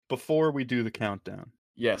before we do the countdown,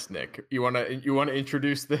 Yes, Nick. You wanna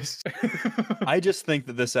introduce this? I just think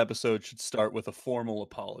that this episode should start with a formal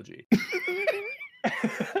apology.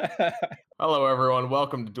 Hello, everyone.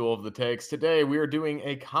 Welcome to Duel of the Takes. Today, we are doing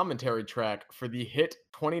a commentary track for the hit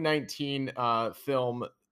 2019 film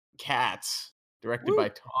Cats, directed by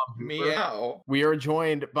Tom Hooper. Meow. We are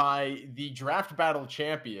joined by the draft battle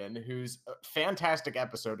champion, whose fantastic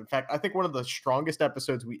episode. In fact, I think one of the strongest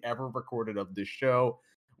episodes we ever recorded of this show,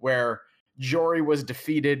 where Jory was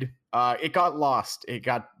defeated. It got lost. It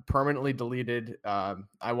got permanently deleted.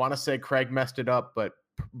 I want to say Craig messed it up, but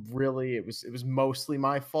really it was mostly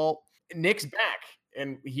my fault. Nick's back,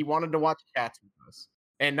 and he wanted to watch Cats with us.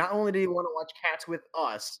 And not only did he want to watch Cats with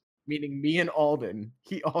us, meaning me and Alden,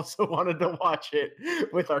 he also wanted to watch it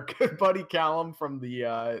with our good buddy Callum from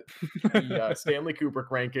the Stanley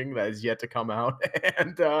Kubrick ranking that is yet to come out,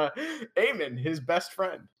 and Eamon, his best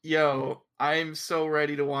friend. Yo, I'm so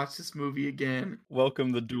ready to watch this movie again.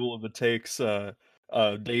 Welcome the Duel of the Takes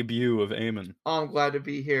debut of Eamon. Oh, I'm glad to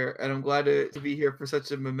be here, and I'm glad to be here for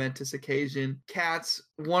such a momentous occasion. Cats,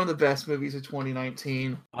 one of the best movies of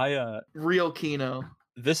 2019. Real Kino.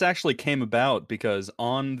 This actually came about because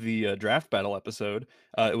on the draft battle episode,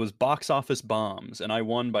 it was box office bombs, and I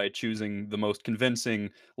won by choosing the most convincing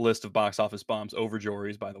list of box office bombs over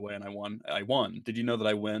Jory's, by the way, and I won. Did you know that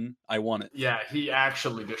I win? I won it. Yeah, he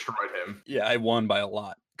actually destroyed him. Yeah, I won by a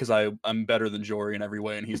lot, because I'm better than Jory in every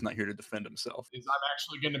way, and he's not here to defend himself. I'm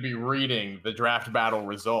actually going to be reading the draft battle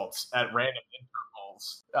results at random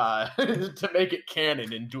intervals to make it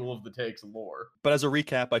canon in Duel of the Takes lore. But as a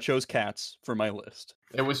recap, I chose Cats for my list.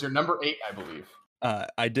 It was your number 8, I believe.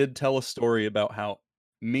 I did tell a story about how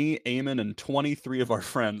me, Eamon, and 23 of our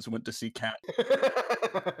friends went to see Cats.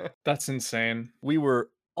 That's insane. We were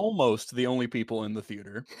almost the only people in the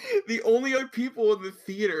theater. The only other people in the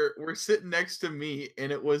theater were sitting next to me,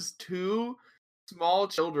 and it was two small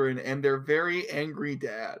children and their very angry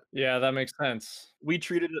dad. Yeah, that makes sense. We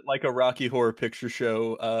treated it like a Rocky Horror Picture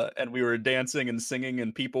Show, and we were dancing and singing,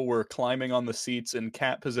 and people were climbing on the seats in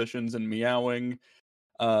cat positions and meowing.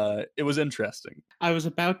 It was interesting. I was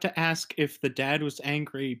about to ask if the dad was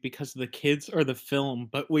angry because of the kids or the film,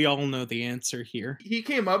 but we all know the answer here. He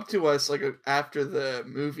came up to us after the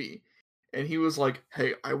movie, and he was like,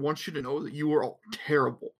 "Hey, I want you to know that you are all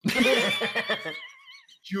terrible.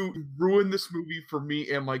 You ruined this movie for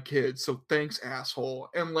me and my kids, so thanks, asshole."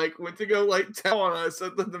 And went to go tell on us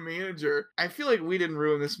at the manager. I feel like we didn't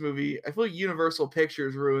ruin this movie. I feel like Universal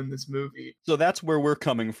Pictures ruined this movie. So that's where we're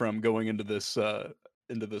coming from going into this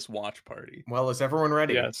watch party. Well, is everyone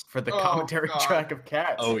ready for the commentary track of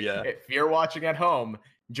Cats? Oh, yeah. If you're watching at home,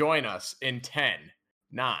 join us in 10,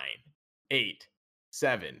 9, 8,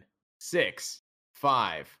 7, 6,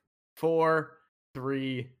 5, 4,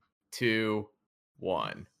 3, 2,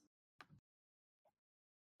 1.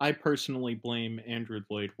 I personally blame Andrew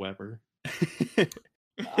Lloyd Webber.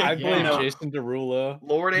 I blame Jason Derulo.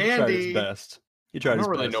 Lord He Andy. tried his best. He tried his I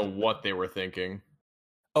don't really best. know what they were thinking.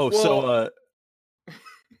 Oh, Well-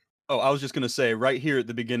 I was just gonna say right here at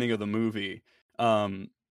the beginning of the movie, Eamon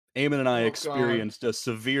and I experienced a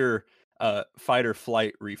severe fight or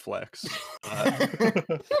flight reflex,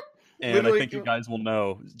 and I think you guys will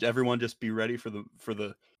know. Everyone, just be ready for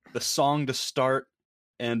the song to start,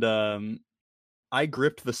 and I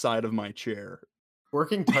gripped the side of my chair.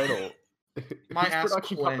 Working title. My Whose ass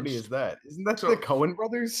production company clenched. is that? Isn't that So- the Coen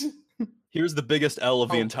brothers? Here's the biggest L of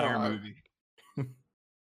the Oh, entire God. movie.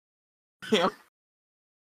 Yeah.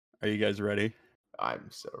 Are you guys ready? I'm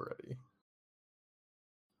so ready.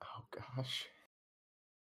 Oh gosh.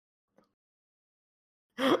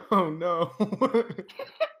 Oh no.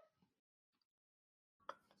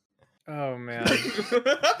 Oh man.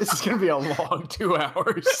 This is gonna be a long 2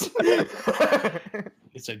 hours.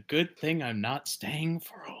 It's a good thing I'm not staying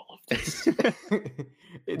for all of this.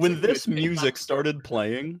 When this music started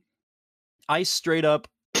playing, I straight up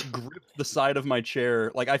gripped the side of my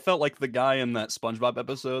chair. I felt like the guy in that SpongeBob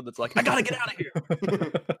episode that's like, I gotta get out of here.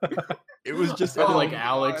 It was just I felt Oh, like God.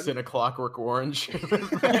 Alex in A Clockwork Orange.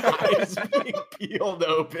 Eyes being peeled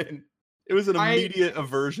open. it was an immediate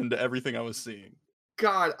aversion to everything I was seeing.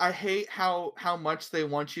 God, I hate how much they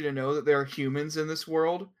want you to know that there are humans in this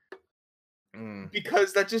world.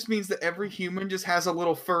 Because that just means that every human just has a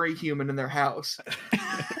little furry human in their house.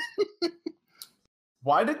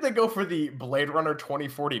 Why did they go for the Blade Runner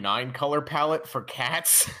 2049 color palette for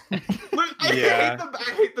Cats? I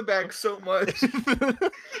hate the bag so much.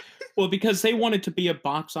 Well, because they wanted to be a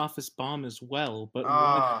box office bomb as well, but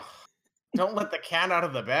Don't let the cat out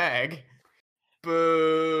of the bag.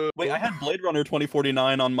 Boo. Wait, I had Blade Runner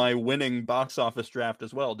 2049 on my winning box office draft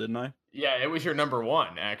as well, didn't I? Yeah, it was your number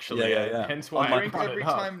one, actually. Yeah. Hence On why my- I Drink brought every it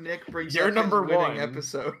up. time Nick brings You're up his number winning one.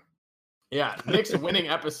 episode. Yeah, Nick's winning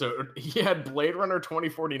episode. He had Blade Runner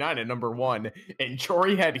 2049 at number one, and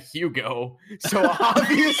Jory had Hugo. So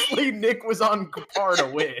obviously Nick was on par to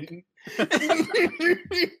win.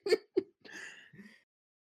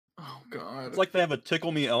 Oh god. It's like they have a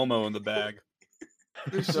Tickle Me Elmo in the bag.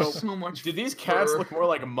 There's So, so much. Did these cats fur. look more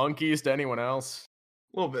like monkeys to anyone else?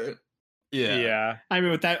 A little bit. Yeah. I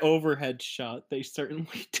mean, with that overhead shot, they certainly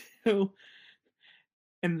do.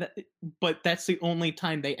 And but that's the only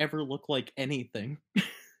time they ever look like anything.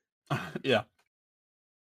 Yeah.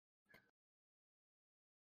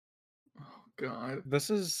 Oh god. This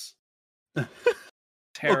is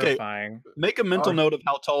terrifying. Make a mental Oh. note of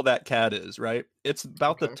how tall that cat is, right? It's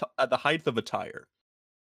about Okay. at the height of a tire.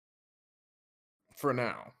 For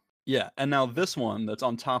now. Yeah, and now this one that's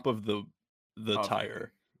on top of the Oven.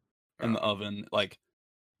 tire in the Oh. oven, like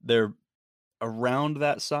they're around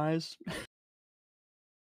that size.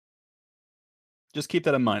 Just keep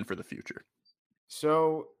that in mind for the future.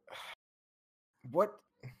 So, what,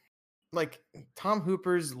 like, Tom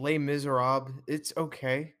Hooper's Les Miserables, it's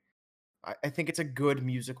okay. I think it's a good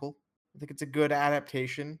musical. I think it's a good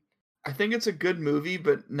adaptation. I think it's a good movie,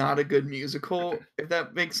 but not a good musical, if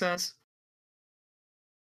that makes sense.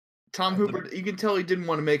 Tom I Hooper, you can tell he didn't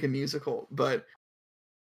want to make a musical, but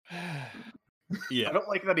I Yeah. don't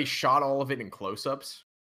like that he shot all of it in close-ups.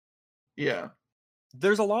 yeah.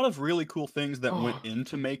 There's a lot of really cool things that went Oh.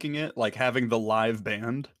 into making it, like having the live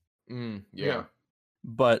band, Yeah.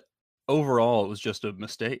 but overall it was just a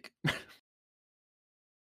mistake.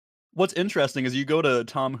 What's interesting is you go to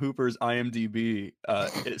Tom Hooper's IMDb,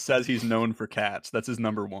 it says he's known for Cats. That's his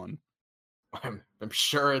number one. I'm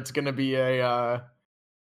sure it's gonna be a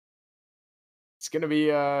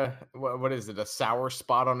what is it, a sour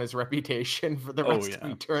spot on his reputation for the Oh, rest of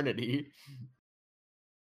yeah. eternity.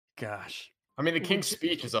 Gosh. I mean, The King's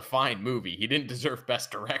Speech is a fine movie. He didn't deserve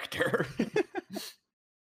Best Director.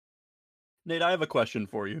 Nate, I have a question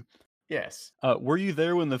for you. Yes. Were you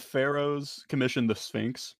there when the pharaohs commissioned the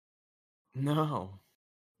Sphinx? No.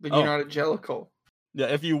 Then you're Oh. not Angelical. Yeah,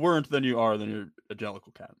 if you weren't, then you are. Then you're a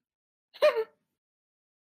Jellicle cat.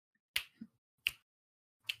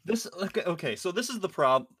 Okay, so this is the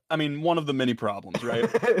problem. I mean, one of the many problems, right?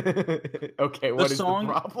 Okay, what is song-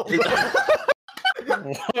 the problem?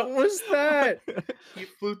 What was that? He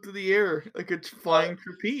flew through the air like a flying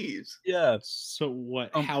trapeze. Yeah. So what?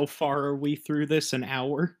 Um, How far are we through this? An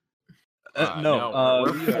hour? No.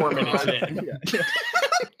 we're 4 minutes in.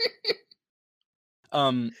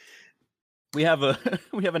 We have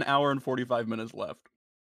we have an hour and 45 minutes left.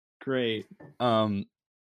 Great.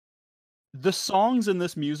 The songs in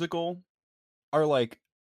this musical are like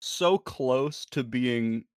so close to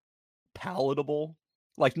being palatable,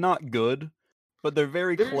 like not good, but they're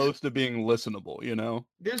very There's- close to being listenable, you know?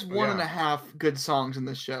 There's one and Yeah. a half good songs in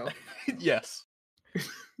this show. Yes.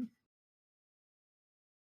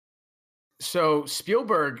 So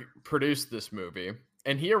Spielberg produced this movie,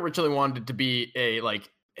 and he originally wanted it to be a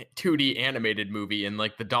 2D animated movie in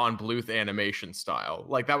like the Don Bluth animation style.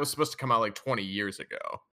 Like that was supposed to come out like 20 years ago.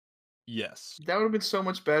 Yes. That would have been so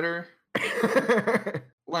much better.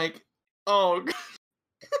 Like, oh,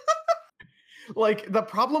 Like the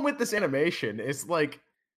problem with this animation is like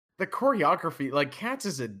the choreography. Like Cats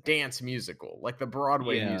is a dance musical, like the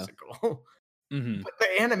Broadway Yeah. musical. Hmm. But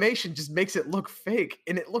the animation just makes it look fake,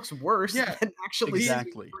 and it looks worse Yeah, than actually.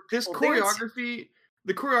 Exactly. this Well, dance- choreography,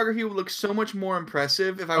 the choreography would look so much more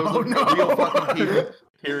impressive if I was Oh, looking at real no. fucking people.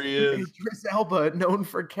 Here he is. Idris Elba, known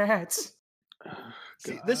for Cats.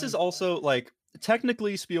 See, this is also like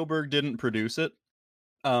technically Spielberg didn't produce it,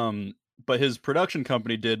 but his production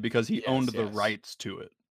company did because he owned the yes. rights to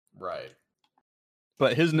it. Right.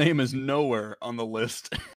 But his name is nowhere on the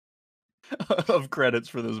list of credits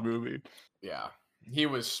for this movie. Yeah. He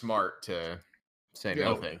was smart to say Yeah.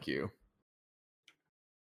 no, thank you.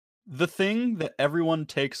 The thing that everyone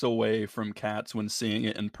takes away from Cats when seeing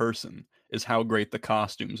it in person is how great the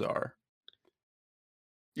costumes are.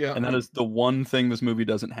 Yeah, And that is the one thing this movie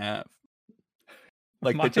doesn't have.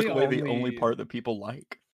 Like, My they took away the only only- part that people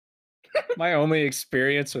like. My only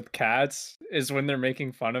experience with Cats is when they're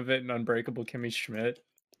making fun of it in Unbreakable Kimmy Schmidt.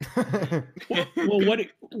 Well,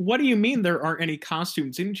 what do you mean there aren't any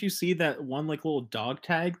costumes? Didn't you see that one like little dog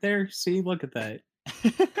tag there? See, look at that.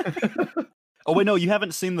 Oh, wait, no, you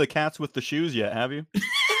haven't seen the cats with the shoes yet, have you?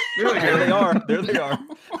 There There they are. There they are.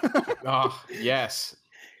 Oh, yes.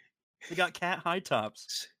 They got cat high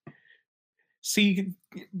tops. See,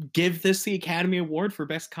 give this the Academy Award for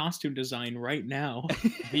Best Costume Design right now.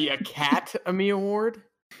 The Academy Award.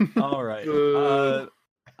 All right. Boo.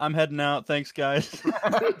 I'm heading out. Thanks, guys.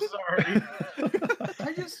 I'm sorry.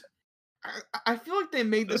 I feel like they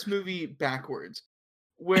made this movie backwards,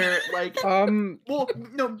 where like well,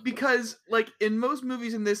 no, because like in most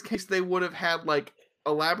movies in this case they would have had like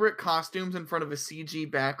elaborate costumes in front of a CG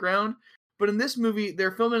background, but in this movie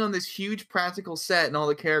they're filming on this huge practical set and all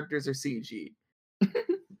the characters are CG.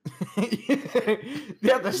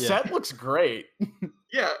 Yeah, the set looks great.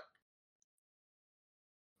 Yeah.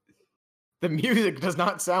 The music does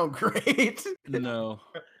not sound great. No.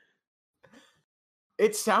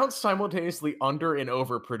 It sounds simultaneously under and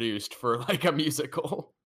overproduced for like a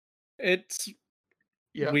musical. It's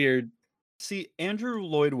Yeah. weird. See, Andrew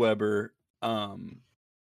Lloyd Webber,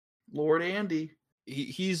 Lord Andy.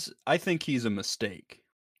 He's I think he's a mistake.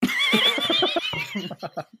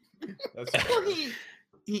 That's Well,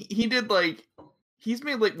 he did like he's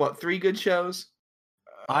made like what 3 good shows?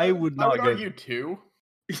 I would I not would give, argue 2.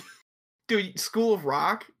 Dude, School of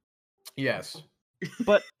Rock. Yes,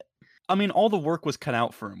 but I mean, all the work was cut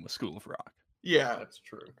out for him with School of Rock. Yeah. that's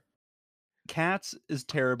true. Cats is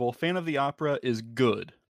terrible. Fan of the Opera is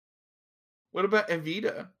good. What about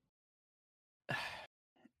Evita?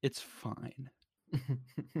 It's fine.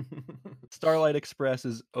 Starlight Express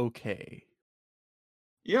is okay.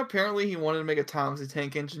 Yeah, apparently he wanted to make a Thomas the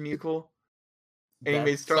Tank Engine musical, and he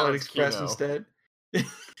made That Starlight sounds Express Kino. instead.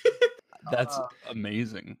 That's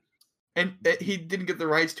amazing. And he didn't get the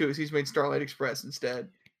rights to it, so he's made Starlight Express instead.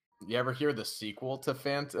 You ever hear the sequel to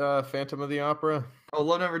Phantom of the Opera? Oh,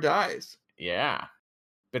 Love Never Dies. Yeah,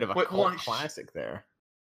 bit of a Wait, cult one- classic there.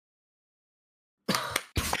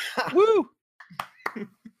 Woo!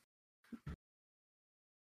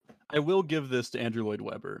 I will give this to Andrew Lloyd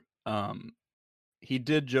Webber. He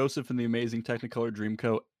did Joseph and the Amazing Technicolor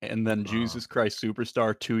Dreamcoat and then Jesus Christ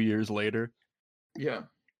Superstar 2 years later. Yeah.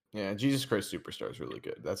 Yeah, Jesus Christ Superstar is really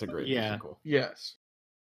good. That's a great Yeah. musical. Yes.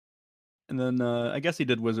 And then I guess he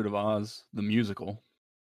did Wizard of Oz, the musical.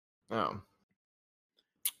 Oh,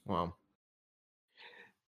 well.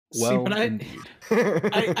 Well, but indeed.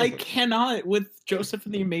 I cannot with Joseph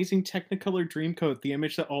and the Amazing Technicolor Dreamcoat. The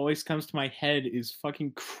image that always comes to my head is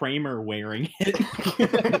fucking Kramer wearing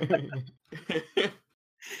it.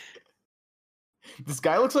 This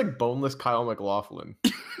guy looks like boneless Kyle MacLachlan.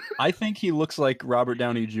 I think he looks like Robert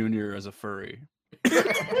Downey Jr. as a furry.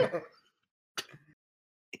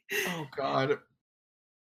 Oh God.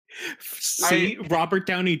 See, Robert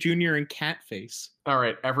Downey Jr. and Catface. All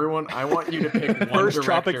right, everyone, I want you to pick one First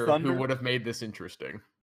Tropic director Thunder? who would have made this interesting.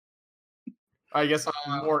 I guess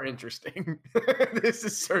more interesting. This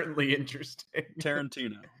is certainly interesting.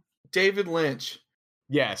 Tarantino. David Lynch.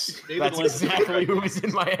 Yes, David that's Lynch. exactly who was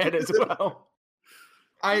in my head as well.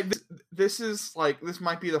 This is like this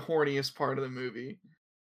might be the horniest part of the movie.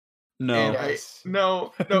 No, And Yes.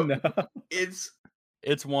 no,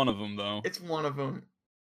 it's one of them though. it's one of them.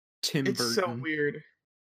 Tim It's so Burton. weird.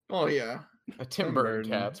 Oh yeah. A Tim Tim Burton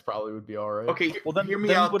Burton. Cats probably would be all right. Okay, Well, then- hear me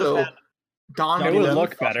then out would've though. had Don It would Bluth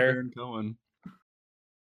look better. Baron Cohen.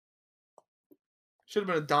 should have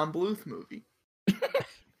been a Don Bluth movie.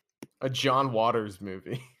 A John Waters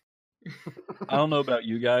movie. I don't know about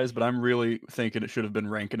you guys, but I'm really thinking it should have been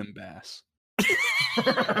Rankin and Bass.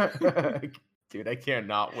 Dude, I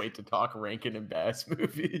cannot wait to talk Rankin and Bass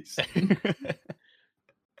movies.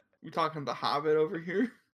 We talking The Hobbit over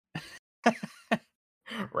here?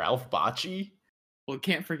 Ralph Bakshi. Well,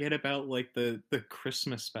 can't forget about like the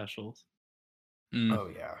Christmas specials. Mm. Oh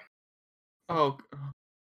yeah. Oh,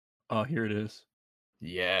 Oh, here it is.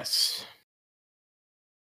 Yes.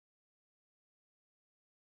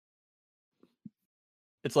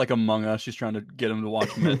 It's like Among Us. She's trying to get him to watch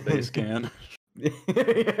Medbay Scan.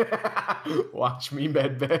 Watch me,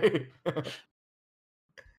 Medbay.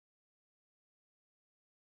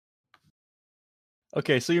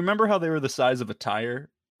 Okay, so you remember how they were the size of a tire?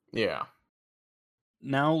 Yeah.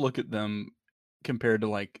 Now look at them compared to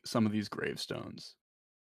like some of these gravestones.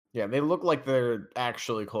 Yeah, they look like they're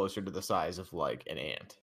actually closer to the size of like an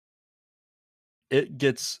ant. It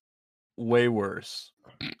gets way worse.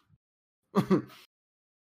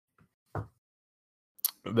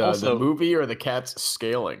 The Also- movie or the cat's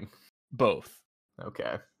scaling? Both.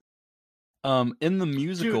 Okay. In the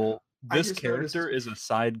musical, I this just character noticed- is a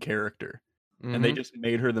side character, and they Mhm. just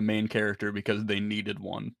made her the main character because they needed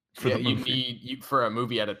one for yeah, the you movie. need for a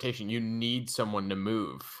movie adaptation, you need someone to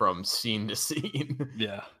move from scene to scene.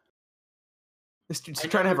 Yeah. This dude's I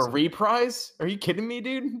trying to have a noticed- reprise? Are you kidding me,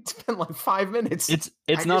 dude? It's been like 5 minutes. It's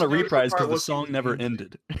I not a just noticed the reprise part because the looking song never into-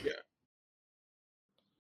 ended.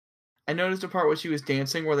 I noticed a part where she was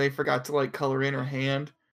dancing where they forgot to like color in her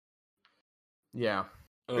hand. Yeah.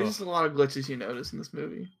 There's just a lot of glitches you notice in this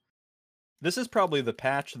movie. This is probably the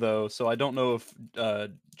patch, though, so I don't know if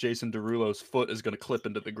Jason Derulo's foot is going to clip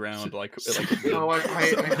into the ground like it did. Oh, I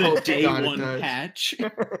The hope to day God it one does. patch.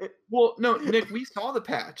 Well, no, Nick, we saw the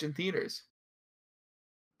patch in theaters.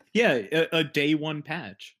 Yeah, a day one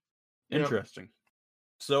patch. Yep. Interesting.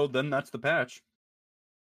 So then that's the patch.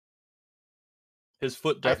 His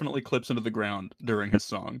foot definitely clips into the ground during his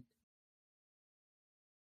song.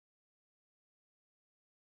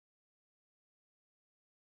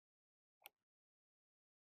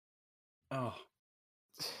 Oh,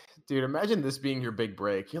 Dude, imagine this being your big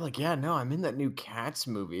break. You're like, yeah, no, I'm in that new Cats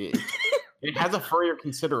movie. It has a For Your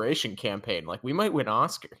Consideration campaign. Like, we might win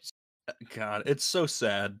Oscars. God, it's so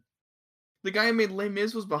sad. The guy who made Les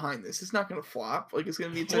Mis was behind this. It's not going to flop. Like, it's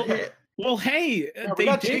going to be a hit. Well, hey, Yeah, we they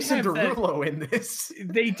got did Jason have that. Derulo in this.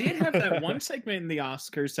 They did have that one segment in the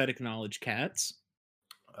Oscars that acknowledged cats.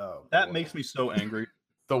 Oh, That boy. makes me so angry.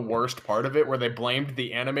 The worst part of it, where they blamed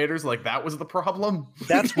the animators, like that was the problem.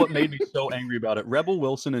 That's what made me so angry about it. Rebel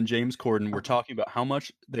Wilson and James Corden were talking about how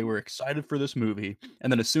much they were excited for this movie, and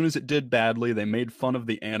then as soon as it did badly, they made fun of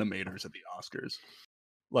the animators at the Oscars.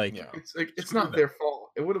 Like, Yeah. It's like it's Screw not that. their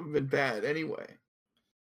fault. It would have been bad anyway.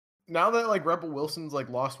 Now that like Rebel Wilson's like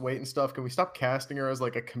lost weight and stuff, can we stop casting her as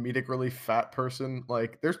like a comedic relief fat person?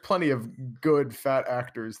 Like, there's plenty of good fat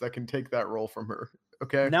actors that can take that role from her.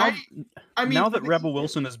 Okay. now, I mean, now that but Rebel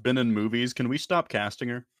Wilson has been in movies, can we stop casting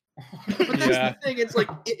her? But that's Yeah. the thing. It's like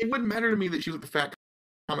it wouldn't matter to me that she was the fat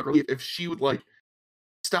comic relief if she would like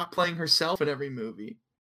stop playing herself in every movie.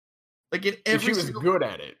 Like in If every she was single, good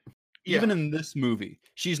at it. yeah, Even in this movie,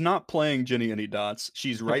 she's not playing Jenny Any Dots.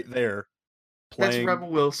 She's right there that's playing. Rebel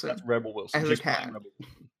Wilson. That's Rebel Wilson. as a She's playing cat. Rebel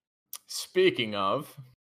Wilson. Speaking of,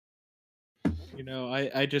 You know,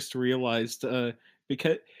 I just realized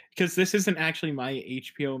because this isn't actually my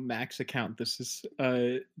HBO Max account. This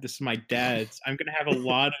is my dad's. I'm gonna have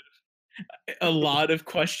a lot of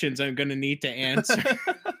questions I'm gonna need to answer.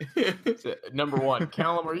 number one,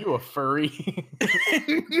 Callum, are you a furry?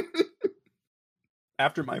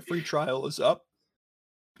 After my free trial is up,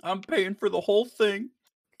 I'm paying for the whole thing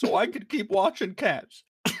so I could keep watching Cats.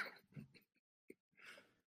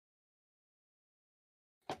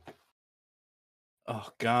 Oh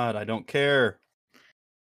God, I don't care.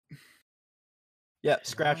 Yeah,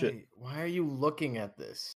 scratch it. Why are you looking at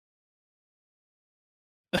this?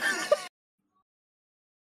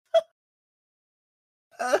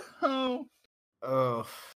 Oh. Oh,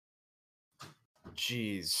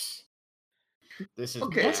 jeez. This is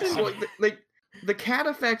Okay, bad. so like the cat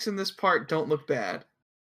effects in this part don't look bad.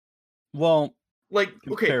 Well, Like,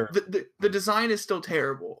 okay, Compare. the design is still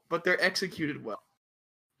terrible, but they're executed well.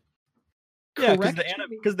 yeah, Correct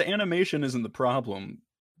because the animation isn't the problem.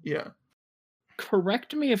 Yeah.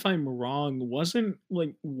 Correct me if I'm wrong. Wasn't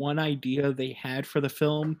like one idea they had for the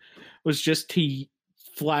film was just to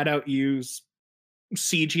flat out use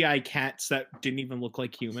CGI cats that didn't even look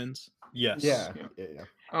like humans? Yes. Yeah, Yeah. yeah, yeah.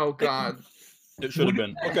 Oh God. It should have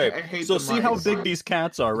been. I Okay. hate So the see how mice. big these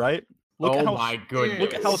cats are, right? Look Oh at how my goodness.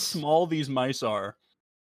 look at how Yes. small these mice are.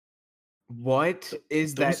 What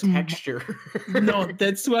is that Those m- texture? No,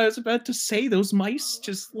 that's what I was about to say. Those mice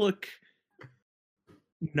just look.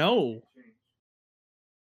 No.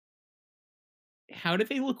 How do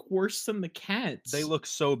they look worse than the cats? They look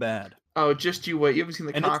so bad. Oh, just you wait. You haven't seen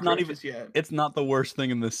the And it's not cockroaches yet. It's not the worst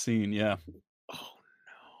thing in this scene, yeah. Oh no.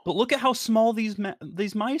 But look at how small these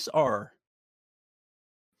mice are.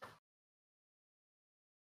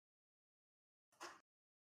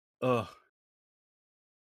 Ugh.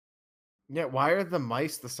 Yeah, why are the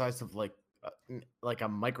mice the size of like a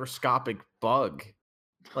microscopic bug,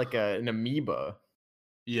 like an amoeba?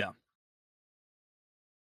 Yeah.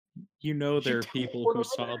 You know You there are teleport people who over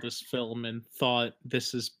saw there? this film and thought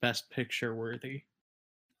this is best picture worthy.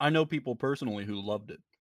 I know people personally who loved it.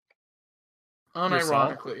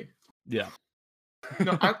 Unironically. Yeah.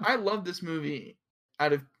 No, I love this movie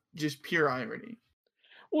out of just pure irony.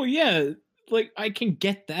 Well, yeah, like I can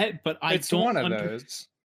get that, but I It's don't one of those.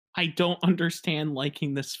 I don't understand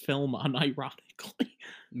liking this film unironically.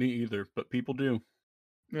 Me either, but people do.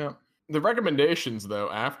 Yeah. The recommendations,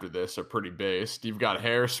 though, after this are pretty based. You've got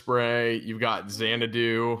Hairspray, you've got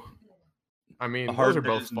Xanadu. I mean, A those Hard are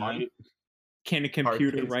both Day's fun. Night. Can a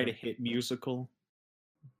computer Day's write a Night. hit musical?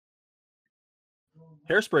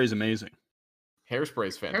 Hairspray is amazing.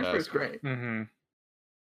 Hairspray's fantastic. Hairspray's great. Mm-hmm.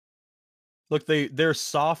 Look, they're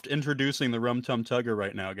soft introducing the Rum Tum Tugger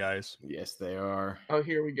right now, guys. Yes, they are. Oh,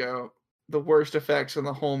 here we go. The worst effects in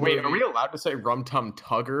the whole movie. Wait, are we allowed to say Rum Tum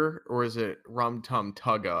Tugger or is it Rum Tum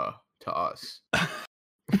Tugga? to us.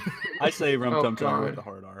 I say Rum Oh, Tum Tum with God. the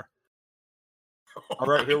hard R. All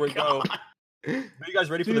right, here we go. Are you guys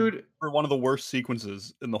ready Dude, for one of the worst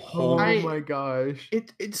sequences in the whole? Oh I- my gosh.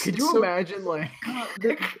 it's Could it's you so- imagine like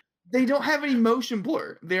they don't have any motion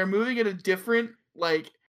blur. They are moving at a different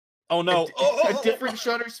Oh no! a different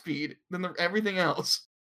shutter speed than everything else.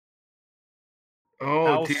 Oh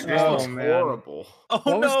How dude, this so, looks man. horrible. Oh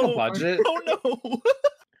What was no! the budget? Oh no!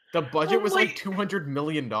 The budget Oh was my- like $200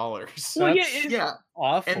 million. Well, yeah, That's Yeah,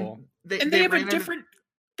 awful. and they and they have a ran out of- different.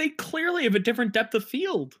 They clearly have a different depth of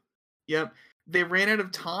field. Yep, they ran out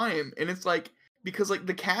of time, and it's like because like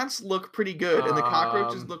the cats look pretty good, and the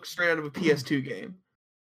cockroaches Um, look straight out of a PS2 game.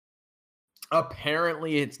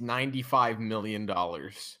 Apparently it's $95 million.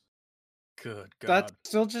 Good God! That's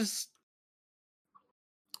still just.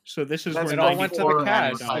 So this is That's where It all went to the $94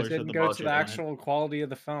 cast. million It of didn't the go to budget the went. actual quality of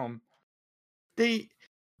the film. They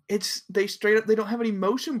straight up they don't have any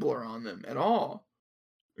motion blur on them at all.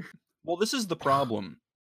 Well, this is the problem.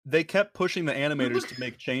 They kept pushing the animators to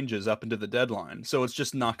make changes up into the deadline, so it's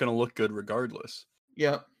just not going to look good regardless.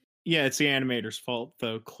 Yep. Yeah, it's the animator's fault,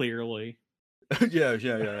 though. Clearly, yeah.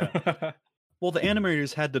 Well, the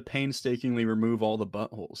animators had to painstakingly remove all the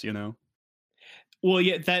buttholes, you know? well,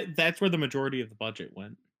 yeah, that's where the majority of the budget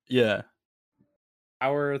went. Yeah.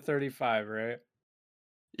 Hour 35, right?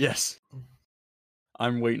 Yes.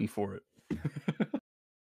 I'm waiting for it.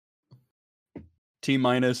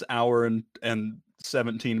 T-minus hour and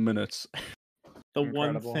 17 minutes. The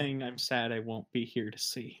Incredible. one thing I'm sad I won't be here to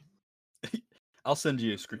see. I'll send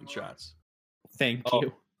you screenshots. Thank Oh.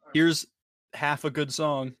 you. Here's half a good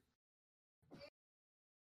song.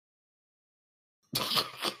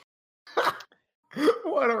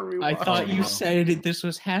 What are we I thought watching? you wow. said this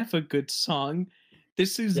was half a good song.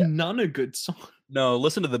 This is Yeah. none a good song. No,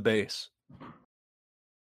 listen to the bass.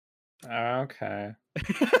 Okay.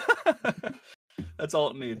 That's all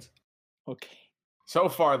it needs. Okay. So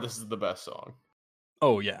far, this is the best song.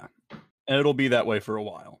 Oh, yeah. And it'll be that way for a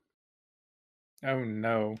while. Oh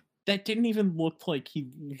no. That didn't even look like he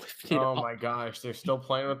lifted Oh up. my gosh, they're still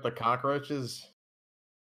playing with the cockroaches.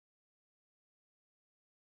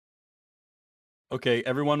 Okay,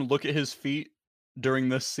 everyone look at his feet during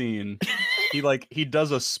this scene. he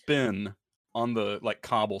does a spin on the like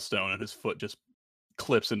cobblestone and his foot just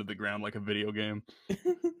clips into the ground like a video game.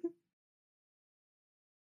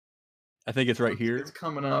 I think it's right here. It's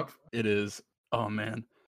coming up. It is. Oh man.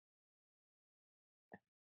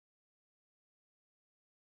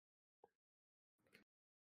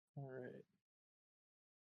 All right.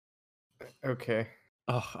 Okay.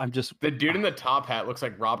 Oh, I'm just The dude in the top hat looks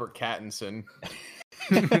like Robert Pattinson.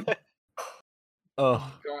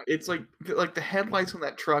 oh, God, it's like the headlights on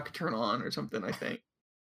that truck turn on or something. I think.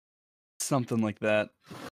 something like that.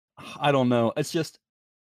 I don't know.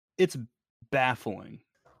 It's baffling.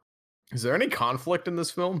 Is there any conflict in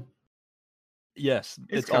this film? Yes,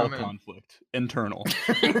 It's it's all coming. conflict, internal.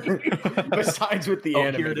 Besides with the Oh,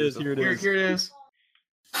 animators. here it is. of Here it course. Here it is.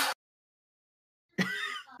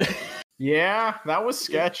 Yeah, that was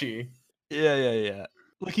sketchy. Yeah.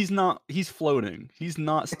 Look, he's floating. He's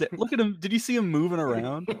not look at him. Did you see him moving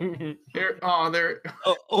around? There.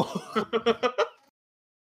 Oh.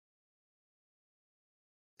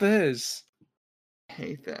 This.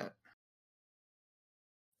 Hate that.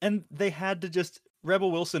 And they had to just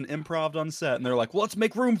Rebel Wilson improv'd on set, and they're like, well, "Let's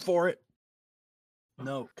make room for it."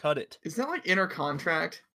 No, cut it. Is that like in her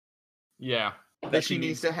contract Yeah. that she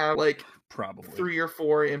needs to have like Probably 3 or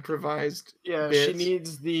 4 improvised? Yeah, she bits?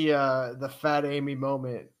 needs the Fat Amy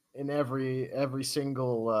moment in every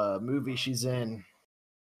single movie she's in.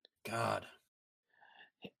 God.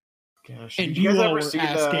 Gosh, And did you guys all ever were see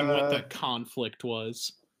asking what the conflict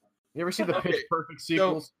was. You ever see the Pitch Okay, Perfect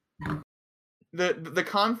sequels? The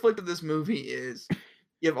conflict of this movie is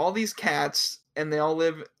you have all these cats and they all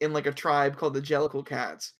live in like a tribe called the Jellicle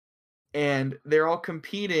Cats, and they're all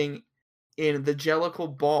competing in the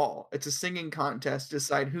Jellicle Ball. It's a singing contest to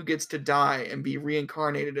decide who gets to die and be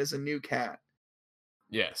reincarnated as a new cat.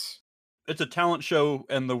 Yes. It's a talent show,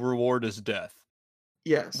 and the reward is death.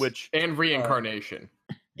 Yes. Which And reincarnation.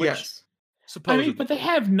 which- yes. I supposedly, mean, but they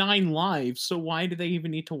have 9 lives, so why do they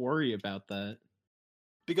even need to worry about that?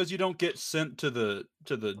 because you don't get sent to the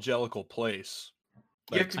Jellicle place.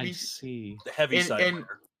 You have Like, to I be see. the heavy and- side. and-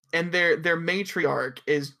 layer. and their matriarch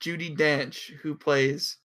is Judi Dench, who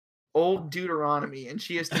plays Old Deuteronomy, and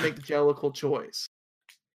she has to make the Jellicle choice.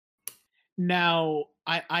 Now,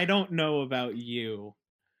 I don't know about you,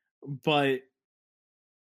 but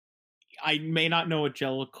I may not know what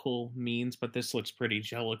Jellicle means, but this looks pretty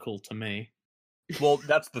Jellicle to me. Well,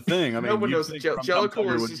 that's the thing. I mean, No one you'd knows think Jell- Rum Tum Jellicle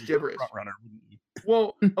Tugger is would just be the gibberish. front runner, wouldn't you?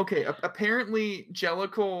 Well, okay. Apparently,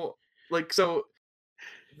 Jellicle, like, so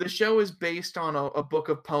the show is based on a book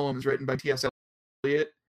of poems written by T.S.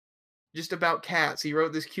 Eliot, just about cats. He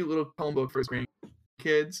wrote this cute little poem book for his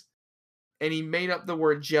grandkids, and he made up the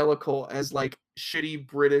word Jellicle as like shitty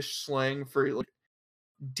British slang for like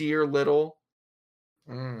dear little.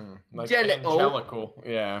 Like Jellicle. angelical.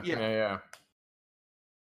 Yeah.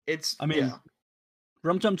 It's. I mean,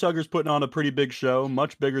 Rum Tum Tugger's putting on a pretty big show,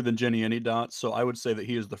 much bigger than Jenny Anydots, so I would say that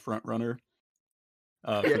he is the front runner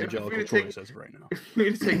for the Jellicle choice as of right now. If we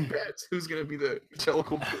need to take bets, who's going to be the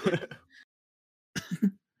Jellicle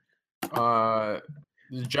boy?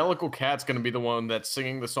 The Jellicle Cat's going to be the one that's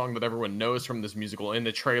singing the song that everyone knows from this musical in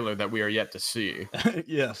the trailer that we are yet to see.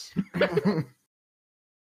 Yes. I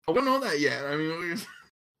don't know that yet. I mean,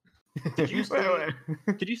 Did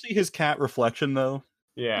you see his cat reflection though?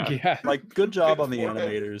 Yeah. Like, good job on the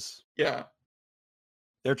Forehead. animators. Yeah.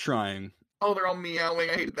 They're trying. Oh, they're all meowing.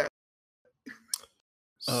 I hated that.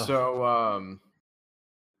 So,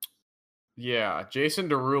 yeah, Jason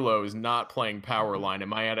Derulo is not playing Powerline in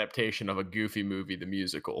my adaptation of a Goofy movie, the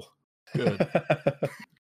musical. Good.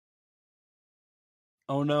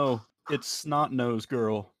 Oh no, it's Snot Nose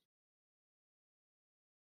Girl.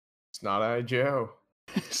 Snot Eye Joe.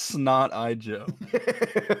 Snot Eye Joe.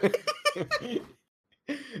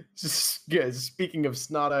 Speaking of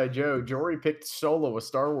Snot Eye Joe, Jory picked Solo, a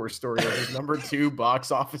Star Wars story, as his number 2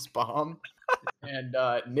 box office bomb. And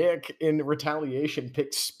Nick, in retaliation,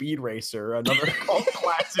 picked Speed Racer, another cult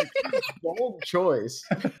classic. Bold choice.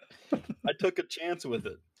 I took a chance with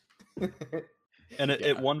it. And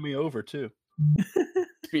it won me over, too.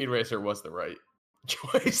 Speed Racer was the right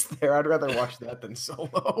choice there. I'd rather watch that than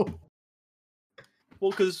Solo.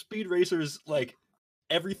 Well, because Speed Racer's, like,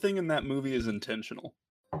 everything in that movie is intentional.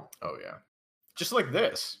 Oh, yeah. Just like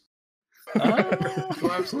this. Oh,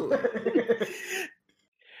 absolutely.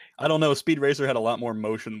 I don't know. Speed Racer had a lot more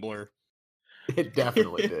motion blur. It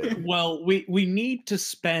definitely did. Well, we need to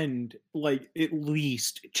spend like at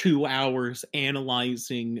least 2 hours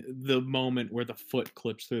analyzing the moment where the foot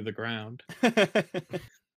clips through the ground.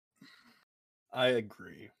 I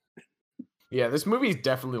agree. Yeah, this movie's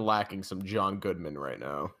definitely lacking some John Goodman right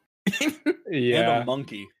now. Yeah. And a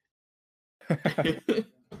monkey.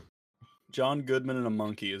 John Goodman and a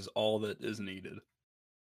monkey is all that is needed.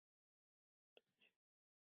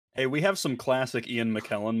 Hey, we have some classic Ian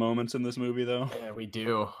McKellen moments in this movie, though. Yeah, we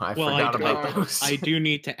do. I forgot about those. I do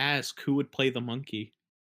need to ask, who would play the monkey?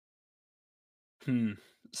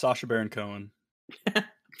 Sacha Baron Cohen.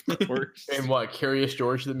 Of course. And what, Curious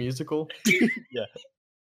George the musical? Yeah.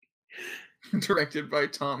 Directed by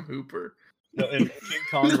Tom Hooper. No, in King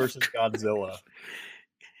Kong versus Godzilla.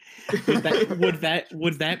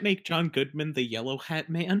 Would that make John Goodman the Yellow Hat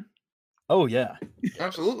Man? Oh, yeah.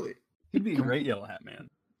 Absolutely. He'd be a great Yellow Hat Man.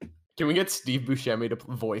 Can we get Steve Buscemi to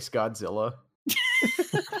voice Godzilla?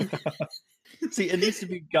 See, it needs to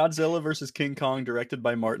be Godzilla versus King Kong, directed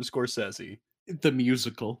by Martin Scorsese. The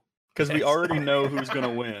musical. Because we already know who's going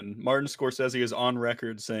to win. Martin Scorsese is on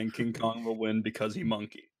record saying King Kong will win because he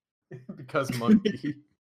monkey. Because monkey.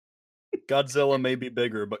 Godzilla may be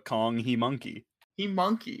bigger, but Kong, he monkey. He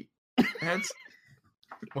monkey. That's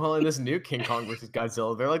Well, in this new King Kong versus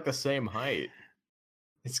Godzilla, they're like the same height.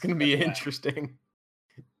 It's going to be interesting.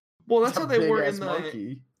 well. That's how they were Big-ass in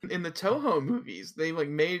monkey. the Toho movies. They like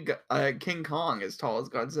made King Kong as tall as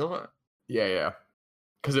Godzilla. Yeah.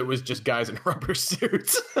 Because it was just guys in rubber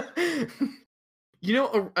suits. You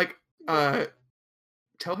know,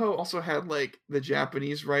 Toho also had like the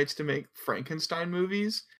Japanese rights to make Frankenstein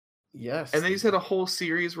movies, Yes. and they just had a whole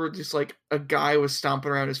series where just like a guy was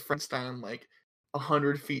stomping around as Frankenstein, like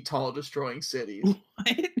 100 feet tall, destroying cities.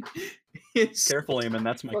 What? It's Careful, Eamon,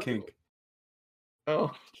 that's my fucking- kink.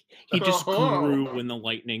 Oh, He just Oh. grew when the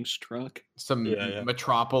lightning struck. Some Yeah.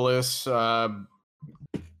 Metropolis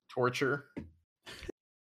torture.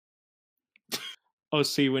 Oh,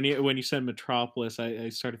 see, when you said Metropolis, I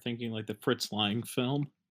started thinking like the Fritz Lang film.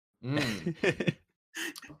 Mm. And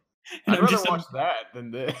I'd I'm rather just watch that than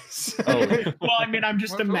this. Oh. well, I mean, I'm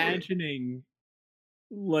just Absolutely. imagining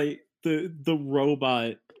like the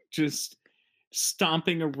robot just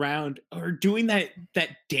stomping around or doing that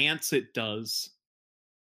dance it does.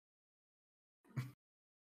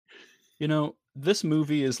 You know, this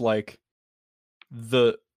movie is like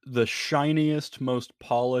the shiniest, most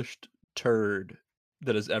polished turd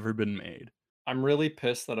that has ever been made. I'm really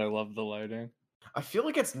pissed that I love the lighting. I feel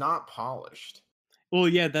like it's not polished. Well,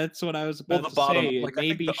 yeah, that's what I was about the to bottom, say. like, It I may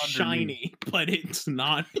think be the underneath. shiny, but it's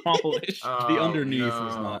not polished. The underneath is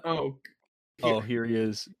no. not. oh, Oh, here he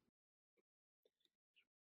is.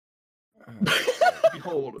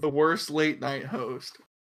 Behold, the worst late night host.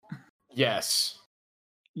 Yes.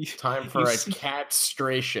 You- Time for you a see-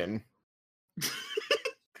 catstration.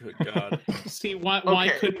 Good God. See, why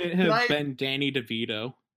Okay, couldn't it can have I- been Danny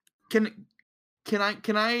DeVito? Can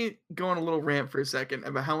I go on a little rant for a second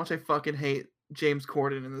about how much I fucking hate James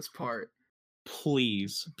Corden in this part?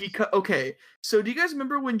 Please. Because okay, so do you guys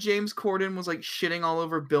remember when James Corden was like shitting all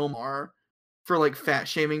over Bill Maher for like fat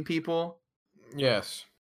shaming people? Yes.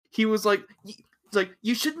 He was like, it's like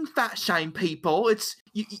you shouldn't fat shame people. It's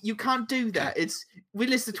you can't do that. It's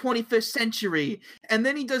it's the 21st century. And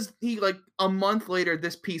then he like a month later,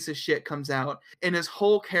 this piece of shit comes out, and his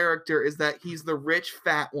whole character is that he's the rich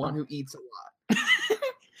fat one who eats a lot.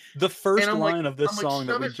 The first And I'm line like, of this I'm like, song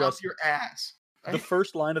that shove we it just up your ass. the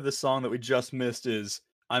first line of this song that we just missed is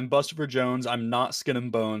I'm Buster Jones, I'm not skin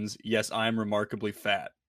and bones, yes, I'm remarkably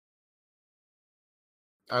fat.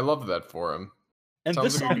 I love that for him. And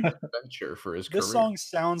Sounds this like a song good adventure for his career. this song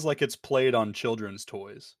sounds like it's played on children's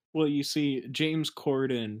toys. Well, you see, James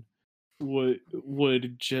Corden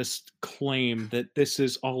would just claim that this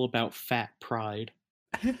is all about fat pride.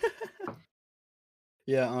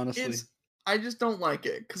 Yeah, honestly. I just don't like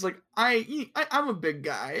it because like I'm a big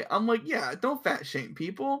guy. I'm like, yeah, don't fat shame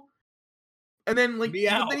people. And then like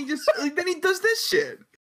Meow. but then he just then he does this shit.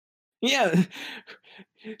 Yeah.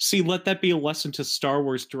 See, let that be a lesson to Star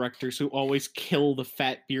Wars directors who always kill the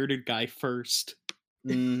fat bearded guy first.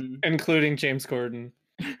 Mhm. including James Corden.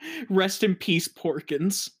 Rest in peace,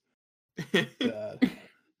 Porkins. God.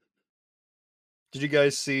 Did you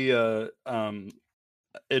guys see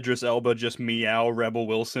Idris Elba just meow Rebel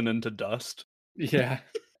Wilson into dust? Yeah.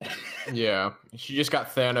 Yeah. She just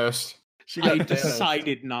got Thanos. She I got Thanos.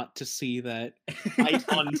 decided not to see that. I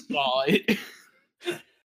unsaw it.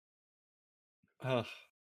 Ugh.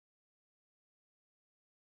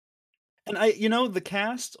 And the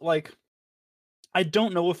cast, like, I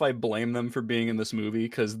don't know if I blame them for being in this movie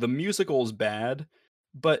because the musical is bad,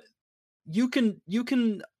 but you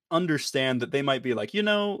can understand that they might be like,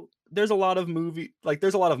 there's a lot of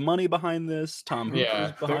there's a lot of money behind this. Tom Hooper's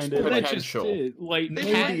Yeah, behind there's it. That Like, just potential. did. Like,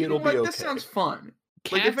 Maybe Cat- it'll be This okay. sounds fun.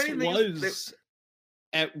 Cats Like, if anything, was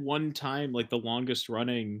at one time like the longest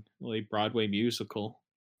running like Broadway musical.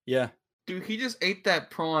 Yeah. dude, he just ate that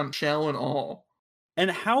prawn shell and all. And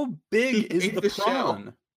how big is ate the the shell.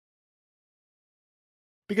 prawn?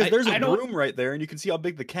 Because I- there's I a don't- broom right there, and you can see how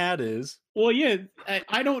big the cat is. Well, yeah,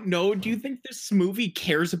 I don't know. Do you think this movie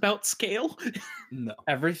cares about scale? No.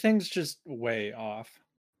 Everything's just way off.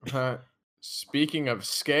 Speaking of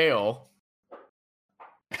scale,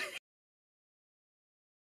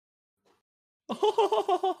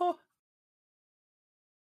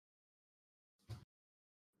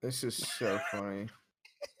 this is so funny.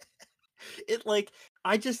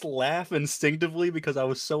 I just laugh instinctively because I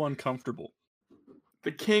was so uncomfortable.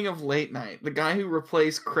 The king of late night, the guy who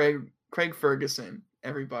replaced Craig Ferguson.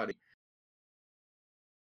 Everybody.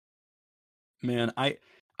 Man,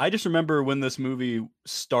 I just remember when this movie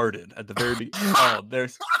started at the very beginning. Oh,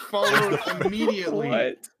 there's Followed immediately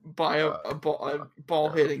What? by a ball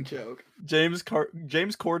hitting joke. James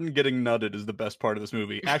Corden getting nutted is the best part of this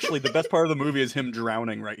movie. Actually, the best part of the movie is him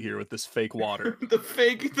drowning right here with this fake water. the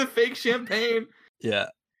fake champagne. Yeah.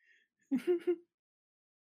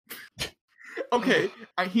 Okay,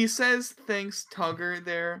 he says thanks Tugger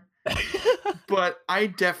there, but I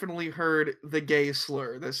definitely heard the gay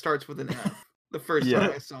slur that starts with an F the first Yeah.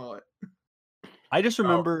 time I saw it. I just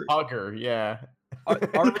remember Hugger, yeah.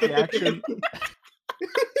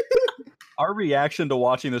 our reaction to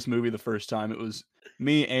watching this movie the first time. It was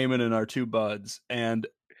me, Eamon, and our two buds, and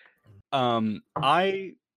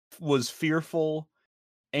I was fearful.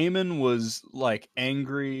 Eamon was like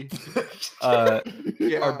angry.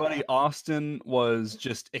 Yeah. Our buddy Austin was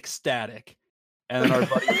just ecstatic, and then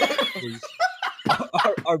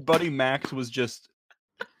our buddy Max was just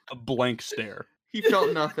a blank stare. He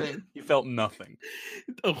felt nothing. He felt nothing.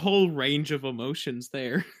 A whole range of emotions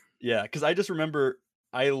there. Yeah, because I just remember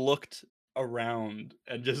I looked around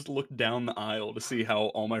and just looked down the aisle to see how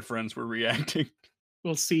all my friends were reacting.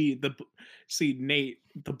 Well, see Nate,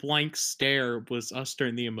 the blank stare was us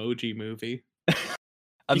during the Emoji Movie.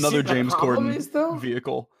 Another the James problem Corden is, though,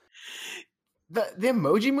 vehicle. The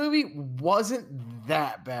Emoji Movie wasn't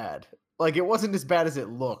that bad. Like, it wasn't as bad as it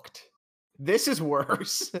looked. This is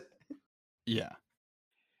worse. Yeah.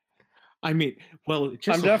 I mean, well, it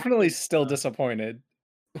just I'm so definitely still disappointed.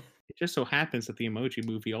 It just so happens that the Emoji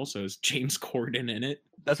Movie also has James Corden in it.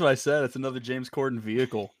 That's what I said. It's another James Corden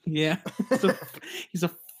vehicle. Yeah, he's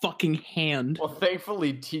a fucking hand. Well,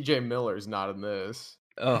 thankfully, TJ Miller's not in this.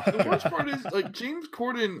 Oh, The worst God. part is like James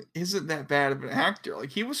Corden isn't that bad of an actor. Like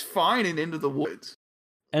he was fine in Into the Woods.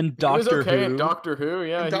 And He was Doctor okay Who. in Doctor Who,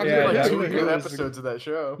 yeah. And He Doctor did Who, like 2 Doctor good Who episodes of that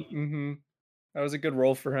show. Mm-hmm. That was a good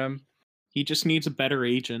role for him. He just needs a better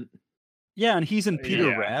agent. Yeah, and he's in Peter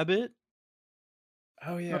Yeah. Rabbit,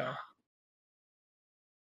 Oh yeah.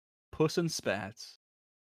 Puss in Spats.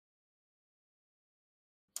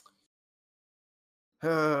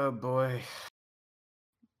 Oh boy.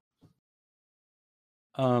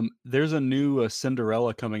 There's a new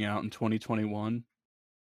Cinderella coming out in 2021.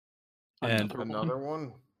 And Another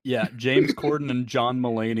one? yeah, James Corden and John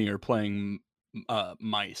Mulaney are playing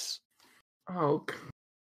mice. Oh,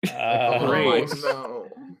 Great. no.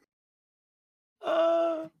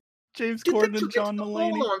 James Did Corden you and John get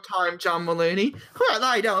Mulaney. Hold on time, John Mulaney. Well,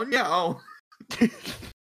 I don't know.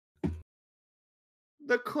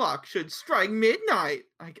 The clock should strike midnight.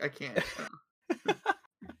 I can't.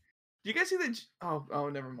 Do you guys see the? Oh,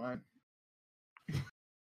 never mind.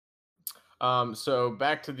 So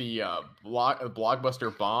back to the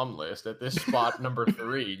blockbuster bomb list. At this spot, number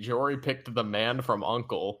 3, Jory picked The Man from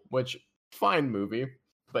U.N.C.L.E., which fine movie,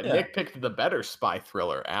 but Yeah. Nick picked the better spy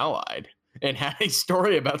thriller, Allied, and had a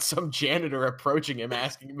story about some janitor approaching him,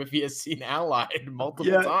 asking him if he has seen Allied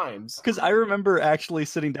multiple times. Because I remember actually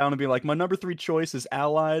sitting down and being like, my number 3 choice is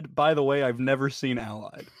Allied. By the way, I've never seen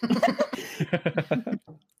Allied.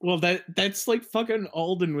 Well, that's like fucking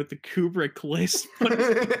Alden with the Kubrick list.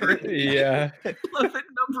 Yeah. Love it,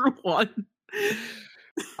 number 1.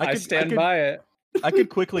 I stand by it. I could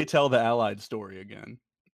quickly tell the Allied story again.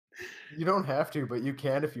 You don't have to, but you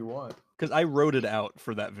can if you want. Because I wrote it out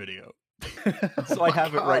for that video. So Oh I my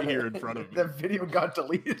have it right God, here in front of me. That video got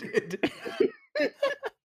deleted.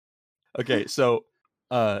 Okay, so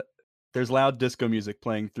there's loud disco music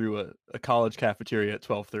playing through a college cafeteria at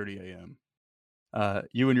 12:30 a.m.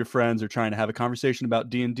 You and your friends are trying to have a conversation about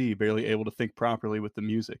D&D, barely able to think properly with the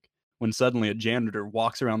music, when suddenly a janitor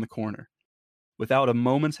walks around the corner. Without a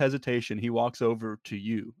moment's hesitation, he walks over to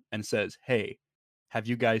you and says, "Hey, have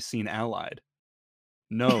you guys seen Allied?"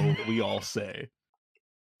 "No," we all say.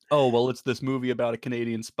 "Oh, well, it's this movie about a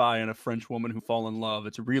Canadian spy and a French woman who fall in love.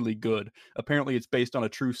 It's really good. Apparently, it's based on a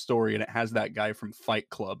true story, and it has that guy from Fight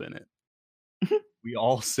Club in it." We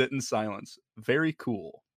all sit in silence. Very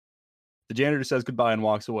cool. The janitor says goodbye and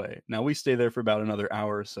walks away. Now we stay there for about another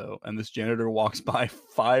hour or so, and this janitor walks by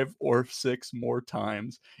 5 or 6 more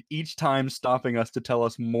times, each time stopping us to tell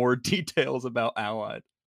us more details about Allied.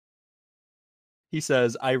 He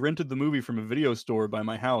says, "I rented the movie from a video store by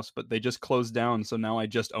my house, but they just closed down, so now I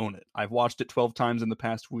just own it. I've watched it 12 times in the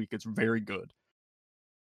past week. It's very good.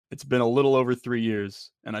 It's been a little over 3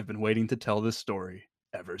 years, and I've been waiting to tell this story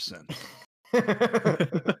ever since."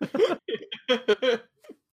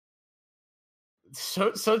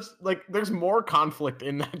 Such like there's more conflict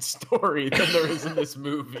in that story than there is in this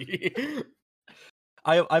movie.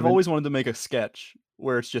 I've always wanted to make a sketch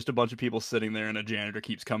where it's just a bunch of people sitting there and a janitor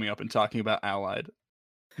keeps coming up and talking about Allied.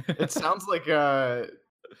 It sounds like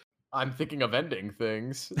I'm thinking of ending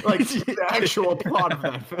things. Like the actual plot of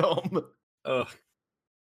that film. Ugh.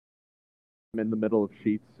 I'm in the middle of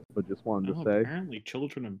Sheets, but just wanted to say. Apparently,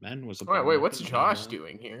 Children of Men was a. Wait, bomb. what's Josh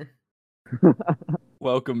doing here?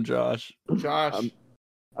 Welcome, Josh. Josh,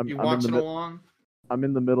 I'm you in watching the along? I'm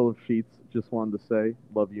in the middle of Sheets. Just wanted to say,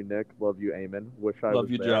 love you, Nick. Love you, Eamon. Wish I Love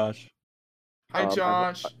was you, there. Josh. Hi,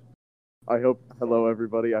 Josh. I hope. Hello,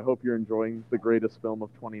 everybody. I hope you're enjoying the greatest film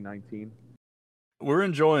of 2019. We're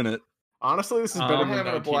enjoying it. Honestly, this is better I'm than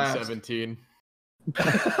having a blast. 1917.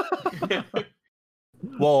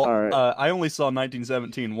 Well, All right. I only saw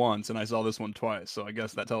 1917 once, and I saw this one twice, so I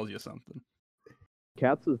guess that tells you something.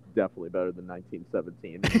 Cats is definitely better than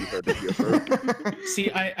 1917. You heard it here first. See,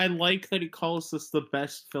 I like that he calls this the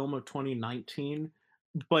best film of 2019,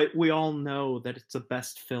 but we all know that it's the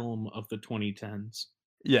best film of the 2010s.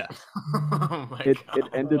 Yeah. Oh my It God.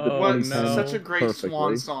 ended the Oh, 2010s no. Such a great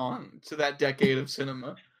swan perfectly. song to that decade of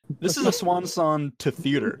cinema. This is a swan song to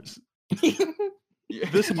theaters.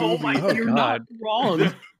 This movie, Oh my, Oh, you're God. not wrong.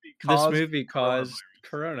 This caused movie caused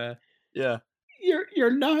Corona. yeah.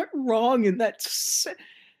 You're not wrong in that.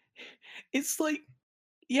 It's like,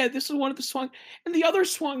 yeah, this is one of the songs, and the other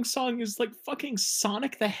song is like fucking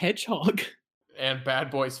Sonic the Hedgehog. And Bad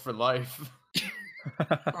Boys for Life.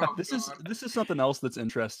 Oh, This God. is something else that's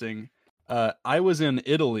interesting. I was in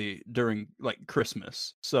Italy during like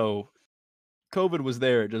Christmas, so COVID was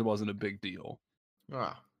there. It just wasn't a big deal.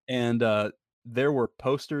 Ah. And there were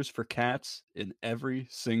posters for Cats in every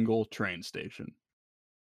single train station.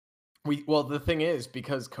 Well, the thing is,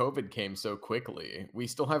 because COVID came so quickly, we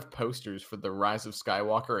still have posters for the Rise of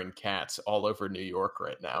Skywalker and Cats all over New York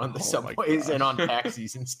right now, in the Oh my subways and on gosh.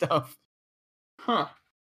 taxis and stuff. Huh.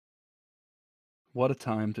 What a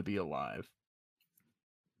time to be alive.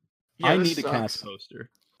 I this need a Cats sucks. poster.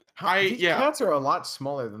 These cats are a lot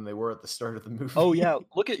smaller than they were at the start of the movie. Oh yeah,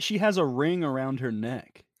 look at she has a ring around her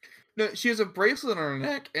neck. No, she has a bracelet on her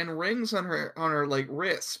neck and rings on her like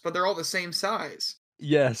wrists, but they're all the same size.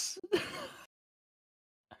 Yes.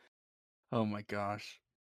 Oh my gosh.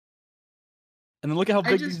 And then look at how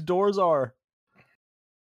big these doors are.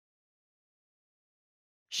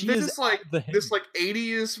 This is like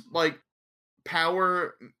 80s like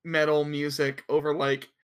power metal music over like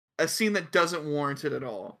a scene that doesn't warrant it at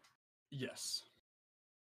all. Yes.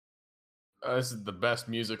 This is the best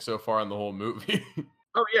music so far in the whole movie.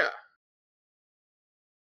 Oh yeah.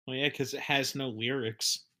 Well, yeah, because it has no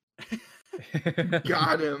lyrics.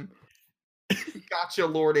 Got him. Gotcha,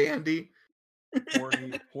 Lord Andy.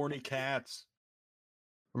 Horny cats.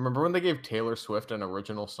 Remember when they gave Taylor Swift an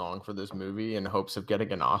original song for this movie in hopes of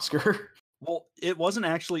getting an Oscar? Well, it wasn't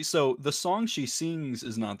actually. So the song she sings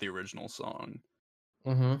is not the original song.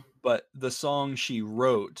 Mm-hmm. But the song she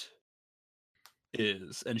wrote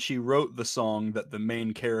is. And she wrote the song that the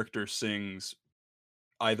main character sings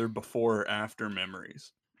either before or after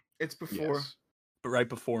Memories. It's before. Yes. But right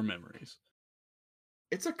before Memories.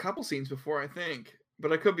 It's a couple scenes before, I think.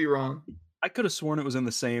 But I could be wrong. I could have sworn it was in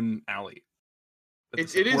the same alley.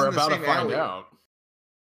 It is We're in the about to same find alley. out.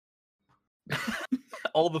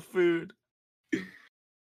 All the food.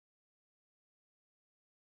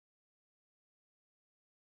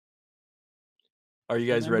 Are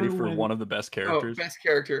you guys ready for one of the best characters? Oh, best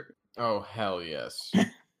character. Oh, hell yes.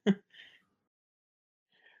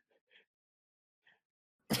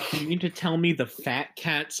 You mean to tell me the fat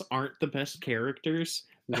cats aren't the best characters?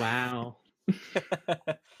 Wow.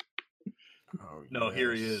 Oh, No,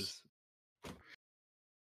 here he is.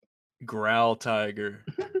 Growl Tiger.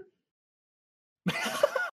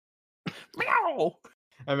 Meow!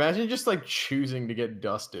 Imagine just like choosing to get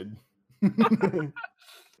dusted.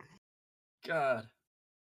 God.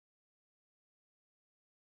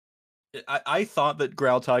 I thought that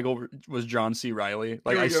Growl Tiger was John C. Reilly.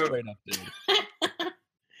 Like, Here I we go. straight up did.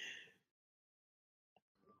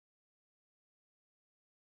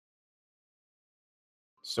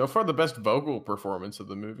 So far, the best vocal performance of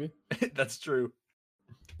the movie. That's true.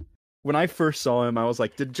 When I first saw him, I was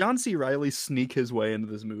like, did John C. Reilly sneak his way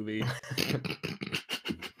into this movie?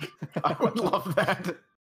 I would love that.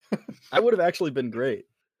 That would have actually been great.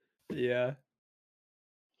 Yeah.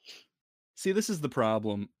 See, this is the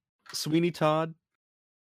problem. Sweeney Todd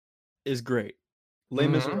is great. Les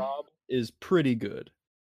Mhm. Miserables is pretty good.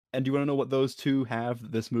 And do you want to know what those two have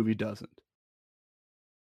that this movie doesn't?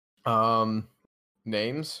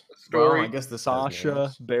 Names? Story. Well, I guess the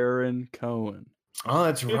Sacha Baron Cohen. Oh,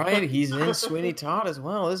 that's right. He's in Sweeney Todd as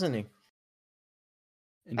well, isn't he?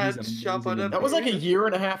 And That's he's Shabba amazing in da- That was like a year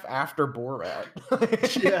and a half after Borat.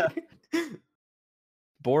 Yeah.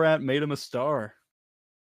 Borat made him a star.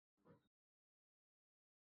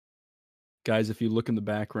 Guys, if you look in the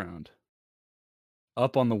background,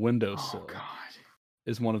 up on the windowsill Oh God.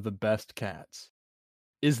 is one of the best cats.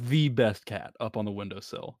 Is the best cat up on the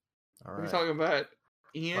windowsill. All What are you right. talking about?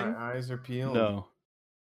 Ian? My eyes are peeled. No.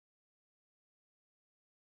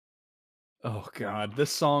 Oh God,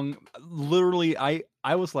 this song literally I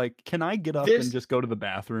was like, can I get up This- and just go to the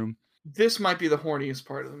bathroom? This might be the horniest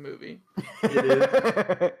part of the movie.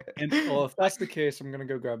 And Well, if that's the case, I'm gonna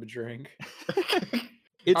go grab a drink.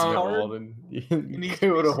 it's Um, hard. Alden, you needs to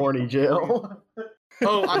go be to horny jail.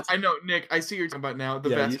 Oh, I know, Nick. I see what you're talking about now. The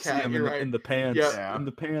Yeah, you best see cat. him You're in, right. in the pants. Yeah. In the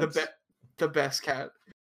The pants. the best cat.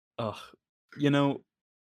 Ugh. You know,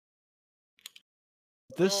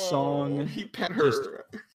 this Oh, song, he pet just- her.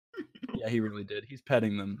 yeah, he really did. He's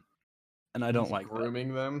petting them, and I don't He's like that.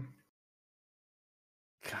 grooming them.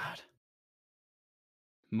 God.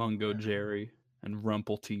 Mungo Jerry and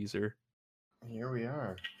Rumple Teaser. Here we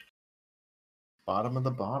are. Bottom of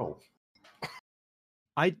the bottle.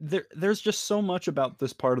 There's just so much about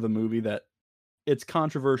this part of the movie that it's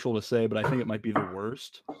controversial to say, but I think it might be the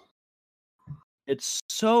worst. It's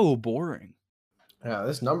so boring. Yeah,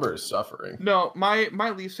 this number is suffering. No, my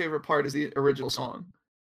least favorite part is the original song.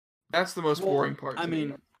 That's the most boring part. I to me.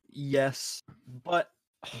 mean, yes, but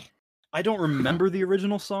I don't remember the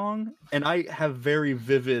original song, and I have very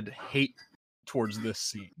vivid hate towards this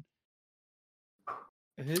scene.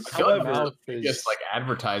 His I feel like mouth the is biggest like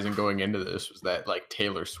advertising going into this was that like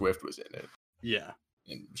Taylor Swift was in it, Yeah.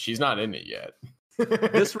 and she's not in it yet.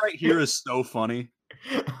 This right here is so funny.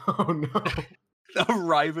 Oh no!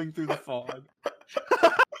 Arriving through the fog.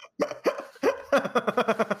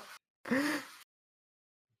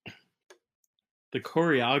 The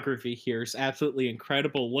choreography here is absolutely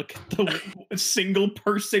incredible. Look at the single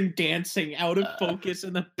person dancing out of focus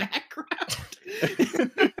in the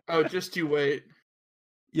background. Oh, just you wait.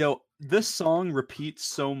 Yo, this song repeats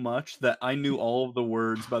so much that I knew all of the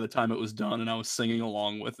words by the time it was done, and I was singing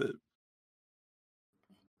along with it.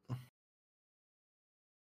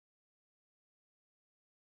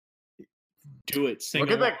 Do it. Sing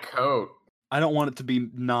Look at along. that coat. I don't want it to be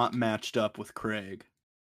not matched up with Craig.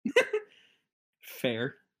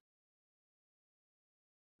 Fair.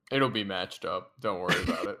 It'll be matched up. Don't worry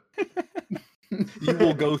about it. You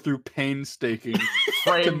will go through painstaking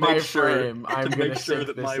Frame by make sure- frame. I'm to gonna make sure sync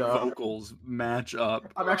that this my up. vocals match up.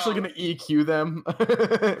 I'm actually gonna EQ them.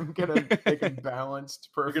 I'm gonna make them balanced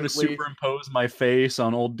We're perfectly. gonna superimpose my face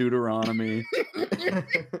on old Deuteronomy.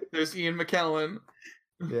 There's Ian McKellen.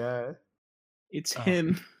 Yeah. It's Oh.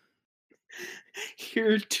 him.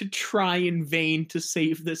 Here to try in vain to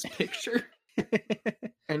save this picture.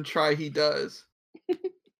 And try he does.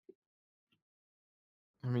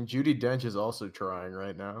 I mean, Judi Dench is also trying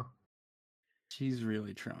right now. She's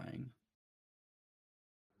really trying.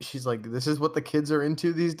 She's like, this is what the kids are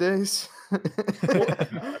into these days.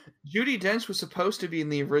 Judi Dench was supposed to be in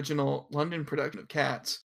the original London production of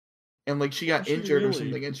Cats, and like she got Was she injured or really?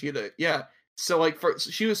 something, and she had to So like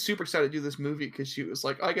she was super excited to do this movie because she was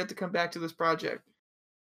like, I get to come back to this project.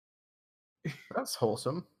 That's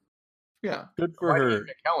wholesome. Yeah, Good for Why did her. Ian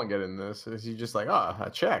McKellen get in this? Is he just like,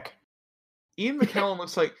 a check? Ian McKellen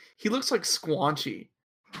looks like Squanchy.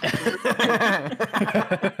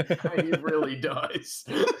 He really does.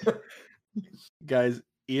 Guys,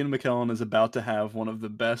 Ian McKellen is about to have one of the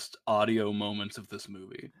best audio moments of this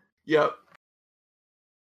movie. Yep.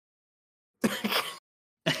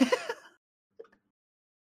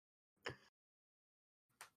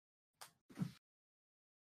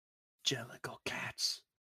 Jellicle cats.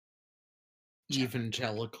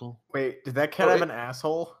 Evangelical. Wait, did that cat Oh, have it- an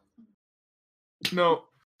asshole? No,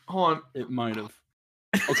 hold on. It might have.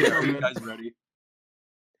 Okay, are you guys ready?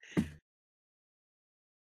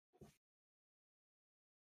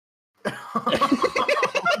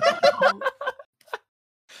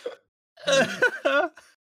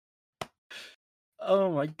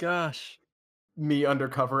 Oh my gosh. Me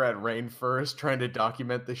undercover at Rainforest trying to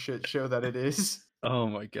document the shit show that it is. Oh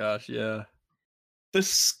my gosh, yeah. The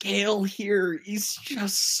scale here is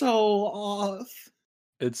just so off.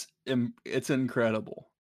 It's incredible.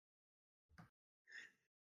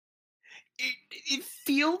 It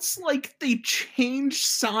feels like they change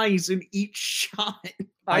size in each shot.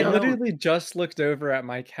 I know. literally just looked over at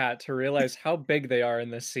my cat to realize how big they are in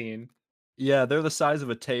this scene. Yeah, they're the size of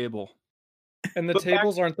a table. And the But back-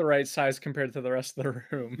 tables aren't the right size compared to the rest of the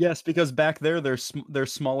room. Yes, because back there they're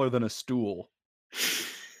smaller than a stool.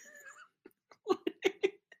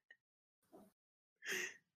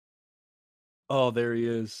 Oh, there he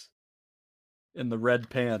is. In the red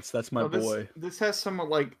pants. That's my Oh, boy. This has some of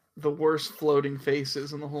like the worst floating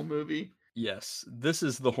faces in the whole movie. Yes, this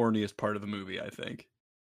is the horniest part of the movie, I think.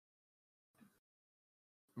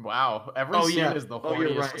 Wow, every Oh, scene yeah. is the Oh,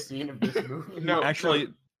 you're horniest right. scene of this movie. No, Actually,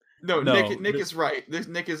 No, No, Nick this- is right.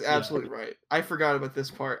 Nick is absolutely right. I forgot about this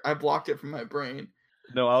part. I blocked it from my brain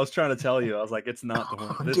no, I was trying to tell you. I was like, it's not the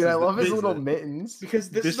horn. This Dude, I is the- love his this is little it. mittens. because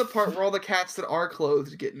this is This the part where all the cats that are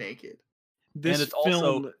clothed get naked. This And it's film,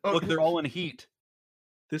 also Oh, look, they're all in heat.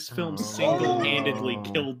 this film Oh. single-handedly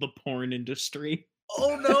killed the porn industry.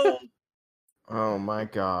 Oh no! Oh my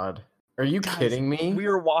god. Are you Guys, kidding me? We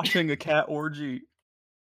are watching a cat orgy.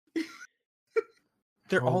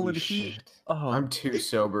 They're all Holy in heat. shit. Oh, I'm too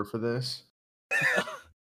sober for this.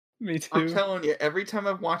 Me I'm too. telling you, every time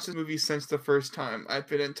I've watched this movie since the first time, I've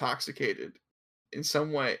been intoxicated in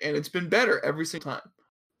some way, and it's been better every single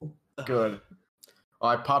time. Good.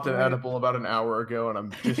 Well, I popped an Right. edible about an hour ago, and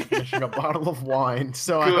I'm just finishing a bottle of wine.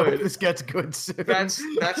 So I hope Good. this gets good soon. That's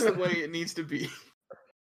the way it needs to be.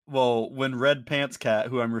 well, when Red Pants Cat,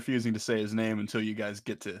 who I'm refusing to say his name until you guys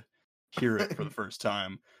get to hear it for the first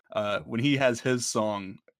time, when he has his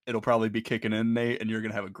song, it'll probably be kicking in, Nate, and you're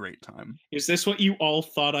gonna have a great time. Is this what you all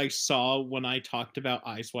thought I saw when I talked about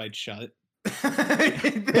Eyes Wide Shut?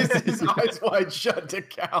 This is Eyes Wide Shut to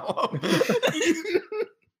Callum.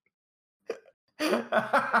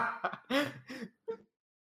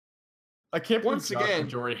 I can't believe Once Josh again- and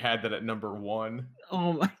Jory had that at number 1.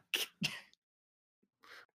 Oh my god.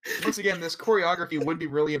 Once again, this choreography would be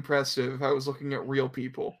really impressive if I was looking at real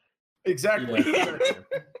people. Exactly.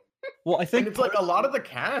 Well, I And think it's like a lot of the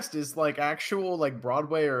cast is like actual like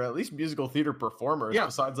Broadway or at least musical theater performers. Yeah.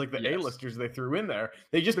 Besides like the Yes. A-listers they threw in there,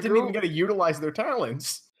 they just The didn't even girl- get to utilize their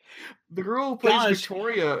talents. The girl who plays Gosh.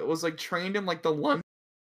 Victoria was like trained in like the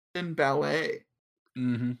London Ballet,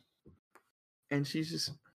 Mhm. and she's just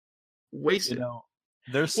you wasted. know,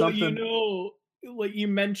 there's Well, something. you know, like you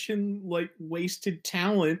mentioned, like wasted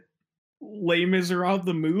talent. Les Miserables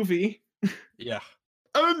the movie. Yeah.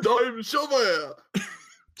 And I'm Silver.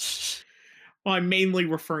 Well, I'm mainly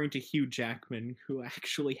referring to Hugh Jackman, who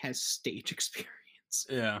actually has stage experience.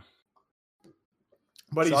 Yeah.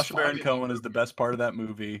 But Sacha Baron fucking- Cohen is the best part of that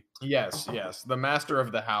movie. Yes. The Master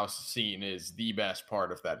of the House scene is the best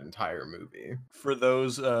part of that entire movie. For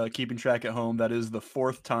those keeping track at home, that is the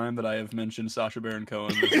 4th time that I have mentioned Sacha Baron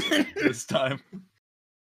Cohen this time.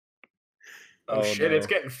 Oh, shit, no. it's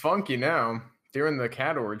getting funky now. During the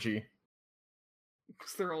cat orgy.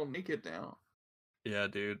 Because they're all naked now. Yeah,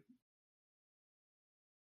 dude.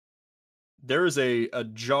 There is a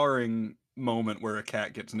jarring moment where a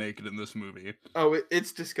cat gets naked in this movie. Oh,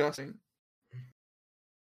 it's disgusting.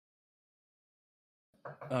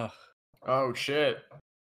 Ugh. Oh, shit.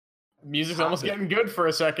 Music's almost getting good for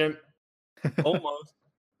a second. Almost.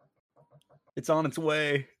 It's on its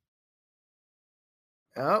way.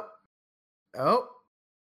 Oh.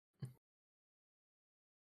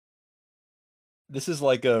 This is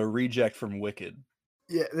like a reject from Wicked.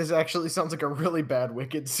 Yeah, this actually sounds like a really bad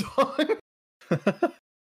Wicked song.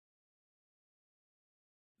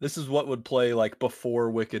 This is what would play like before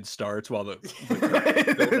Wicked starts while the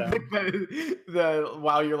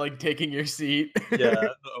while you're like taking your seat. yeah,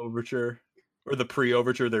 the overture or the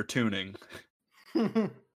pre-overture they're tuning.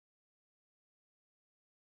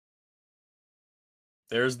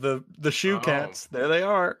 There's the shoe cats. There they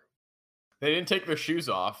are. They didn't take their shoes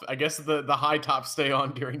off. I guess the high tops stay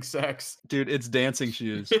on during sex. Dude, it's dancing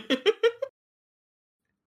shoes.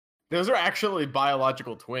 Those are actually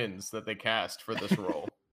biological twins that they cast for this role.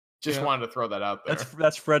 Just wanted to throw that out there.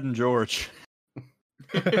 That's Fred and George.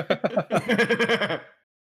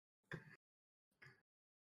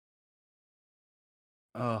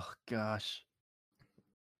 Oh gosh.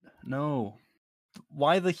 No.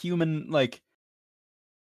 Why the human like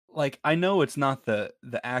I know it's not the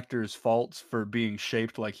actors' faults for being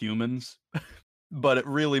shaped like humans, but it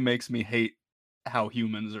really makes me hate how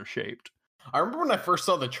humans are shaped. I remember when I first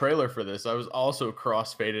saw the trailer for this, I was also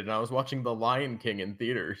crossfaded and I was watching The Lion King in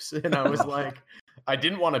theaters. And I was like, I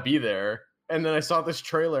didn't want to be there. And then I saw this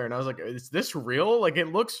trailer and I was like, is this real? Like, it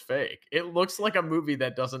looks fake. It looks like a movie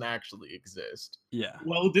that doesn't actually exist. Yeah.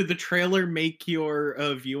 Well, did the trailer make your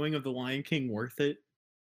viewing of The Lion King worth it?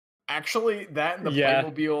 Actually, that and the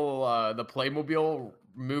Playmobil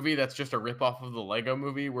movie that's just a ripoff of the Lego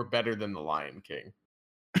movie were better than The Lion King.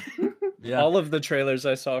 Yeah. All of the trailers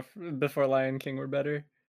I saw before Lion King were better.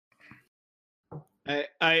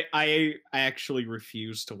 I actually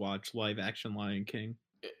refuse to watch live action Lion King.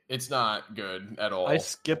 It's not good at all. I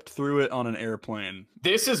skipped through it on an airplane.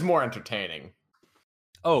 This is more entertaining.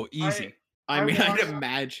 Oh, easy. I mean, watched- I'd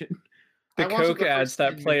imagine. The I watched Coke the ads first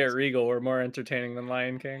that 10 play at minutes. Regal were more entertaining than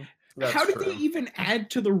Lion King. That's How did true. they even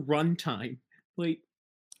add to the runtime? Like,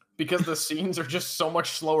 Because the scenes are just so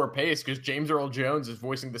much slower paced because James Earl Jones is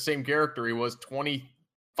voicing the same character he was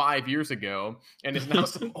 25 years ago and is now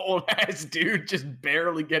some old ass dude just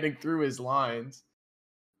barely getting through his lines.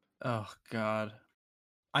 Oh god.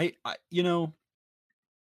 I you know,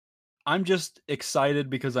 I'm just excited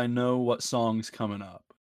because I know what song's coming up.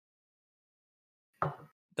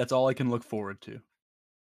 That's all I can look forward to.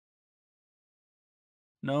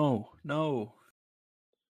 No.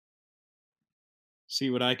 see,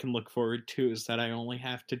 what I can look forward to is that I only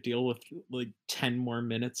have to deal with like 10 more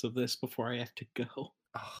minutes of this before I have to go.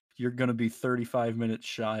 Oh, you're gonna be 35 minutes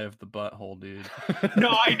shy of the butthole, dude. No,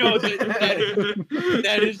 I know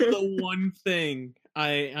that is the one thing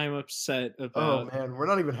I'm upset Oh about. man, we're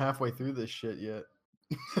not even halfway through this shit yet.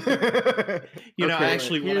 You know, Okay,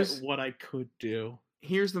 actually, here's- what I could do.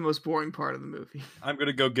 Here's the most boring part of the movie. I'm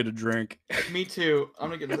gonna go get a drink. Me too. I'm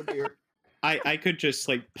gonna get another beer. I could just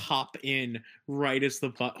like pop in right as the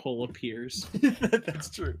butthole appears. That's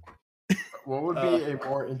true. What would be a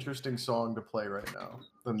more interesting song to play right now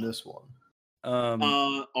than this one?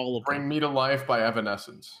 All of Bring them. Me to Life by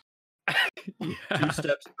Evanescence. Two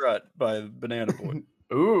Step Strut by Banana Boy.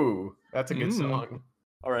 Ooh, that's a good Mm. song.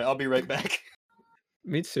 All right, I'll be right back.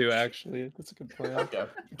 Me too, actually. That's a good plan. Okay.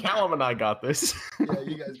 Callum and I got this. Yeah,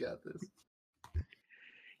 you guys got this.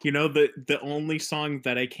 You know, the only song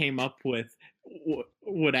that I came up with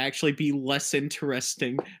would actually be less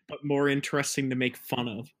interesting, but more interesting to make fun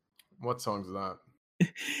of. What song's that?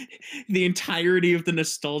 The entirety of the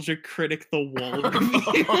Nostalgia Critic The Wall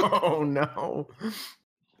review. Oh no.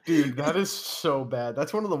 Dude, that is so bad.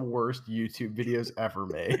 That's one of the worst YouTube videos ever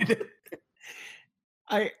made.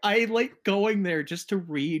 I like going there just to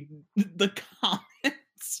read the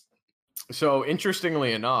comments. So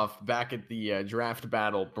interestingly enough, back at the draft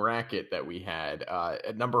battle bracket that we had,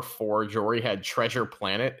 at number 4, Jory had Treasure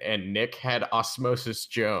Planet, and Nick had Osmosis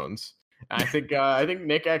Jones. I think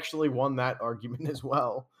Nick actually won that argument as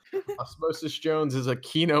well. Osmosis Jones is a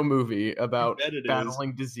Kino movie about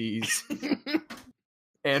battling disease,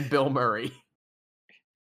 and Bill Murray.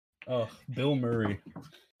 Oh, Bill Murray.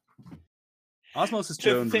 Osmosis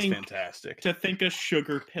Jones is fantastic. To think a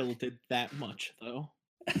sugar pill did that much, though.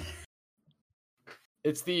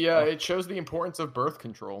 It's it shows the importance of birth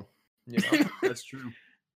control. You know, that's true.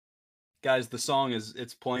 Guys, the song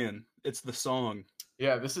it's playing. It's the song.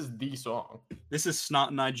 Yeah, this is the song. This is Snot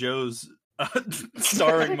and I Joe's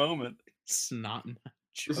starring moment. Snot and I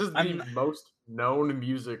Joe. This is the most known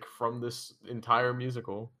music from this entire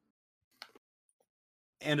musical.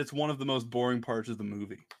 And it's one of the most boring parts of the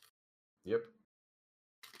movie. Yep.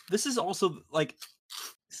 This is also, like,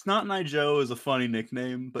 Snot and I Joe is a funny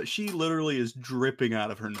nickname, but she literally is dripping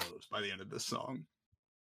out of her nose by the end of this song.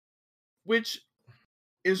 Which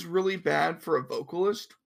is really bad for a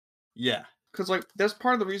vocalist. Yeah. Because, like, that's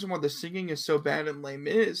part of the reason why the singing is so bad in Les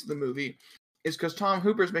Mis, the movie, is because Tom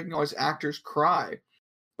Hooper's making all his actors cry.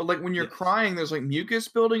 But, like, when you're crying, there's, like, mucus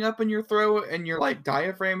building up in your throat, and your, like,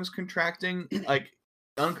 diaphragm is contracting, like,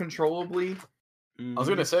 uncontrollably. I was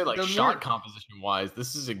gonna say, like, shot composition wise,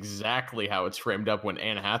 this is exactly how it's framed up when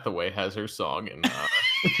Anne Hathaway has her song in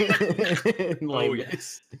oh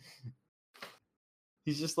yes.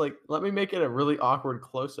 He's just like, let me make it a really awkward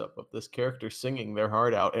close up of this character singing their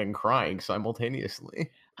heart out and crying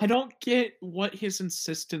simultaneously. I don't get what his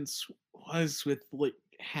insistence was with, like,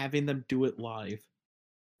 having them do it live.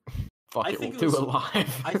 Fuck it, we'll do it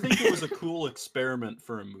live. I think it was a cool experiment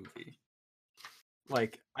for a movie.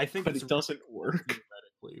 Like, I think but it doesn't work.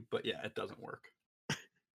 Theoretically, but yeah, it doesn't work.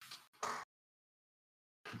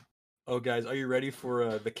 Oh, guys, are you ready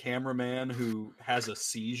for the cameraman who has a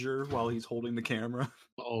seizure while he's holding the camera?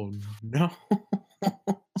 Oh, no.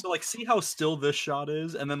 So, like, see how still this shot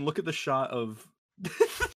is? And then look at the shot of...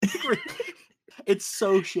 It's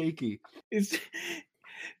so shaky.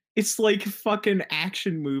 It's like a fucking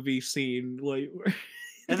action movie scene, like...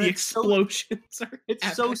 And the explosions are it's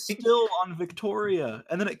happening. So still on Victoria,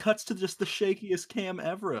 and then it cuts to just the shakiest cam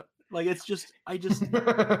ever. Like, it's just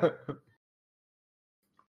a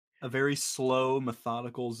very slow,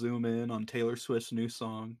 methodical zoom in on Taylor Swift's new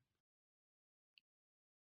song.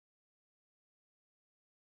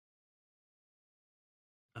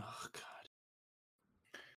 Oh god.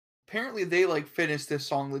 Apparently they, like, finished this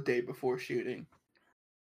song the day before shooting.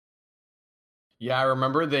 Yeah, I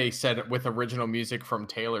remember they said it with original music from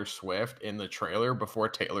Taylor Swift in the trailer before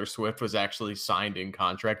Taylor Swift was actually signed in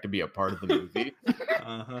contract to be a part of the movie.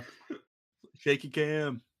 Shaky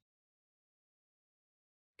cam.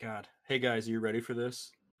 God. Hey guys, are you ready for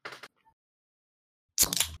this?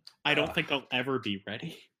 I don't think I'll ever be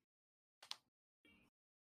ready.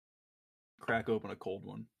 Crack open a cold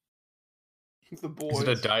one. The boys. Is it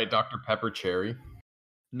a Diet Dr. Pepper cherry?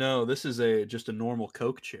 No, this is just a normal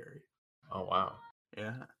Coke cherry. Oh wow.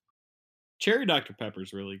 Yeah. Cherry Dr. Pepper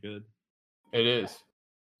is really good. It is.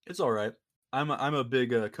 It's all right. I'm a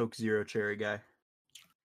big Coke Zero cherry guy.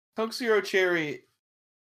 Coke Zero cherry,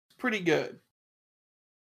 pretty good.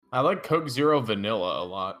 I like Coke Zero vanilla a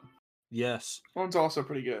lot. Yes. That one's also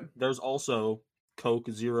pretty good. There's also Coke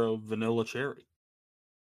Zero vanilla cherry.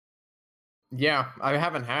 Yeah, I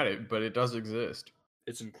haven't had it, but it does exist.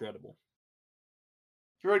 It's incredible.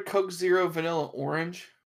 You read Coke Zero vanilla orange?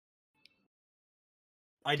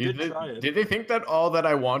 I did try it. Did they think that All That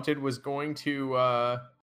I Wanted was going to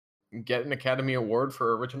get an Academy Award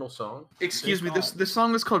for original song? Excuse me, this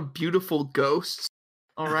song is called Beautiful Ghosts.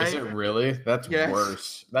 All right. Is it really? That's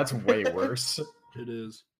worse. That's way worse. It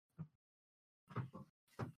is.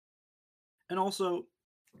 And also,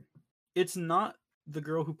 it's not the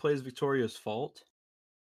girl who plays Victoria's fault.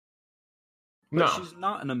 But she's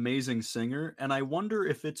not an amazing singer, and I wonder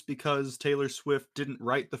if it's because Taylor Swift didn't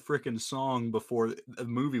write the frickin' song before the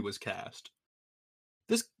movie was cast.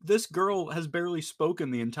 This girl has barely spoken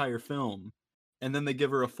the entire film, and then they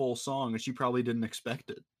give her a full song, and she probably didn't expect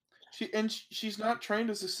it. She's not trained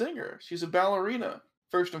as a singer. She's a ballerina,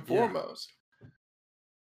 first and foremost.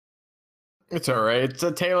 It's all right. It's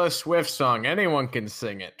a Taylor Swift song. Anyone can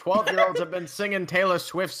sing it. 12-year-olds have been singing Taylor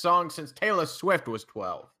Swift songs since Taylor Swift was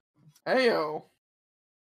 12. Ayo.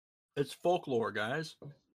 It's folklore, guys.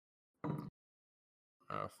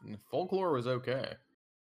 Folklore was okay.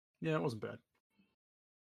 Yeah, it wasn't bad.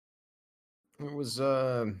 It was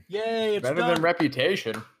yay, it's better done. than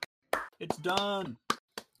Reputation. It's done.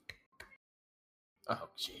 Oh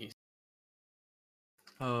jeez.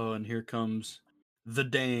 Oh, and here comes the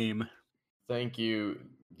Dame. Thank you,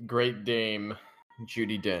 Great Dame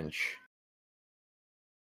Judi Dench.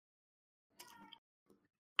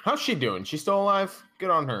 How's she doing? She still alive? Good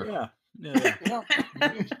on her.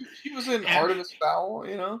 Yeah. She was in Artemis Fowl,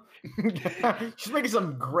 She's making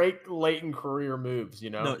some great late in career moves,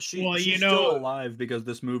 No, she's still alive because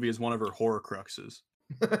this movie is one of her horror cruxes.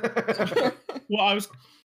 Well,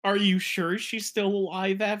 are you sure she's still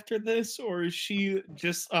alive after this, or is she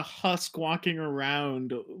just a husk walking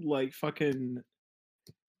around like fucking?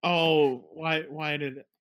 Oh, why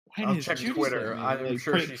I'll check Twitter. I'm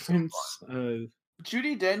sure she's still alive.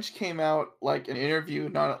 Judi Dench came out like in an interview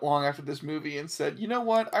not long after this movie and said, "You know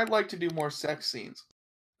what? I'd like to do more sex scenes."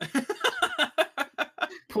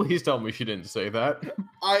 Please tell me she didn't say that.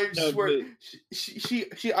 I swear,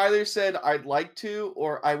 she either said I'd like to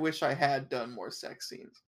or I wish I had done more sex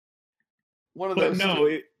scenes. One of those.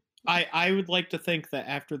 No, I would like to think that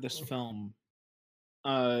after this film,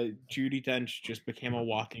 Judi Dench just became a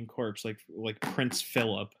walking corpse, like Prince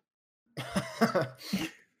Philip.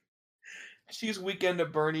 She's Weekend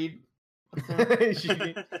at Bernie.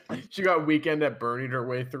 she got Weekend at Bernie her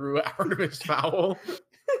way through Artemis Fowl.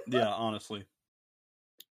 Yeah, honestly.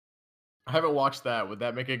 I haven't watched that. Would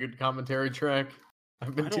that make a good commentary track?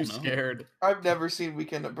 I've been too scared. I've never seen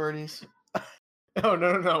Weekend at Bernie's. Oh,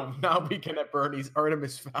 no. Not Weekend at Bernie's,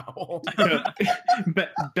 Artemis Fowl.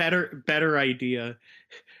 Better idea.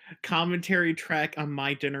 Commentary track on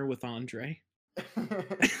My Dinner with Andre.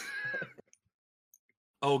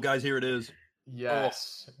 Oh, guys, here it is.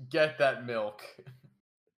 Yes. Get that milk.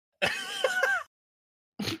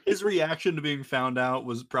 His reaction to being found out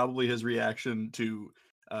was probably his reaction to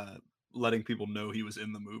letting people know he was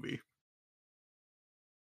in the movie.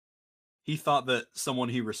 He thought that someone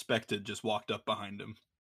he respected just walked up behind him.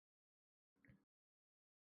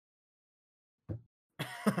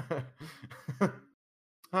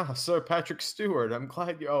 Sir Patrick Stewart, I'm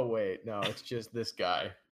glad you... Oh, wait. No, it's just this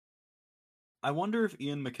guy. I wonder if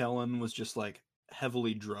Ian McKellen was just, like,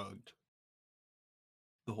 heavily drugged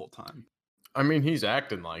the whole time. I mean, he's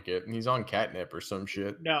acting like it, and he's on catnip or some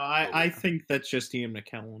shit. No, I think that's just Ian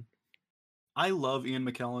McKellen. I love Ian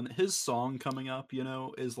McKellen. His song coming up,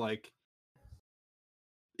 is like...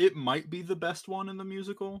 It might be the best one in the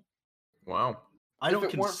musical. Wow. If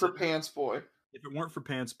it weren't for Pants Boy. If it weren't for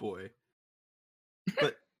Pants Boy.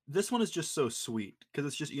 But this one is just so sweet, because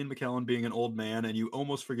it's just Ian McKellen being an old man, and you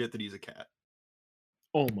almost forget that he's a cat.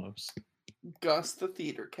 Almost. Gus the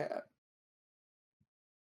theater cat.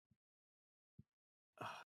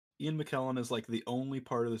 Ian McKellen is like the only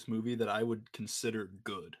part of this movie that I would consider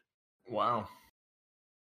good. Wow.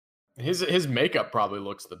 His makeup probably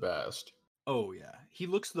looks the best. Oh yeah, he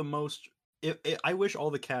looks the most. I wish all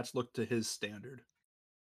the cats looked to his standard.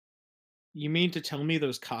 You mean to tell me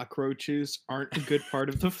those cockroaches aren't a good part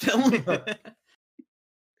of the film?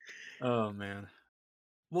 Oh man.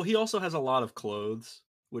 Well, he also has a lot of clothes,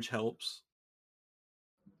 which helps.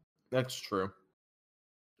 That's true.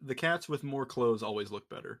 The cats with more clothes always look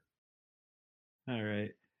better. All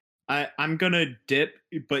right. I'm gonna dip,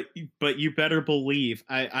 but you better believe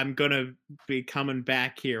I'm gonna be coming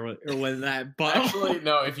back here when that. But actually,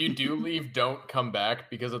 no. If you do leave, don't come back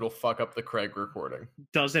because it'll fuck up the Craig recording.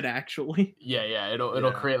 Does it actually? Yeah.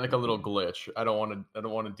 It'll create like a little glitch. I don't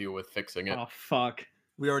want to deal with fixing it. Oh fuck.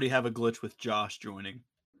 We already have a glitch with Josh joining.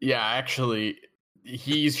 Yeah, actually,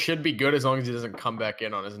 he should be good as long as he doesn't come back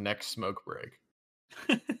in on his next smoke break.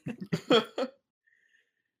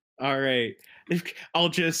 All right. I'll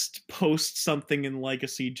just post something in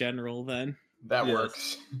Legacy General then. That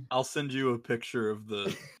works. I'll send you a picture of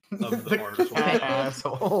the article.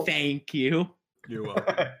 Asshole. Thank you. You're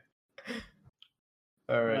welcome.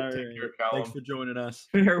 All right. Take care, Callum. Thanks for joining us.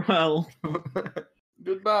 Farewell.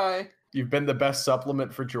 Goodbye. You've been the best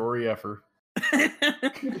supplement for Jory ever.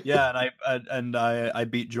 Yeah, and I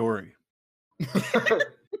beat Jory.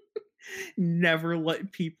 Never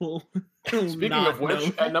let people. Speaking of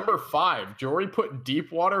which, at number 5, Jory put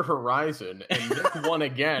Deepwater Horizon, and Nick won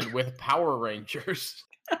again with Power Rangers.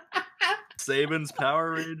 Saban's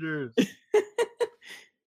Power Rangers.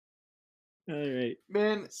 All right,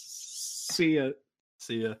 man. See ya.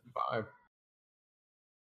 5. I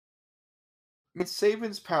mean,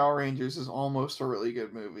 Saban's Power Rangers is almost a really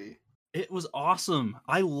good movie. It was awesome.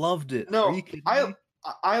 I loved it. No, Are you kidding me?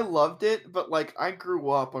 I loved it, but like I grew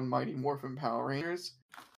up on Mighty Morphin Power Rangers,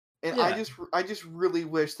 and Yeah. I just really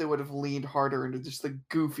wish they would have leaned harder into just the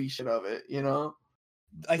goofy shit of it, you know?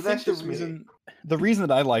 I But think that's the just me. reason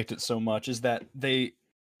that I liked it so much is that they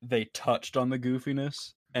touched on the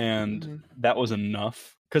goofiness, and Mhm. that was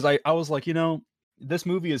enough. Because I was like, this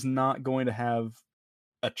movie is not going to have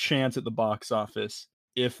a chance at the box office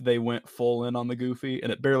if they went full in on the Goofy,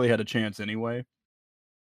 and it barely had a chance anyway.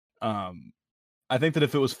 I think that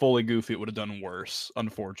if it was fully Goofy, it would have done worse,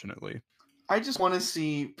 unfortunately. I just want to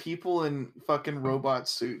see people in fucking robot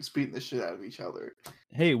suits beating the shit out of each other.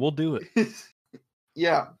 Hey, we'll do it.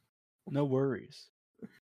 Yeah. No worries.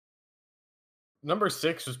 Number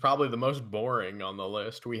 6 was probably the most boring on the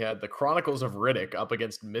list. We had the Chronicles of Riddick up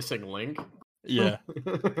against Missing Link. Yeah.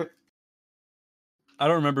 I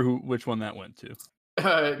don't remember which one that went to.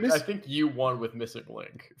 I think you won with Missing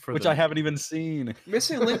Link. Which I haven't even seen.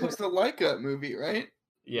 Missing Link was the Leica movie, right?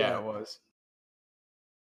 Yeah, it was.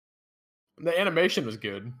 The animation was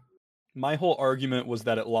good. My whole argument was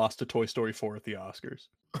that it lost to Toy Story 4 at the Oscars.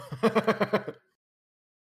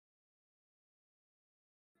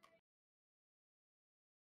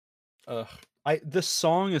 This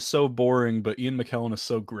song is so boring, but Ian McKellen is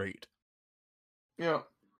so great. Yeah.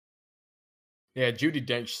 Yeah, Judi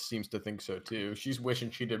Dench seems to think so too. She's wishing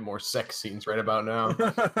she did more sex scenes right about now.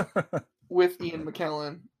 With Ian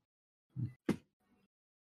McKellen.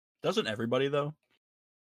 Doesn't everybody though?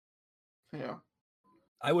 Yeah.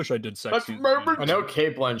 I wish I did sex scenes. I know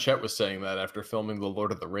Cate Blanchett was saying that after filming the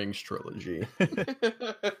Lord of the Rings trilogy.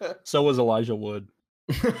 So was Elijah Wood.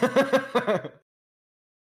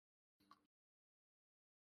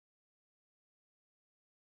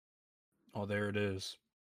 Oh, there it is.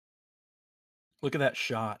 Look at that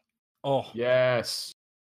shot. Oh. Yes.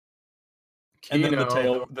 And then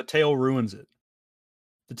the tail ruins it.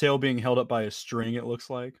 The tail being held up by a string, it looks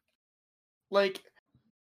like. Like,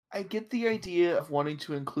 I get the idea of wanting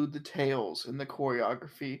to include the tails in the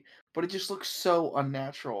choreography, but it just looks so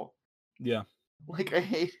unnatural. Yeah. Like, I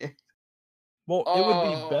hate it. Well, it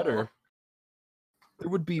would be better. It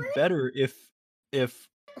would be better if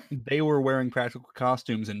they were wearing practical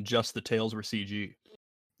costumes and just the tails were CG.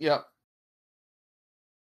 Yep.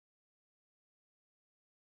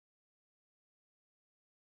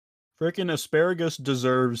 Frickin' Asparagus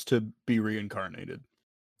deserves to be reincarnated.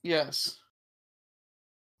 Yes.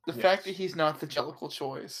 The fact that he's not the Jellicle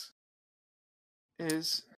choice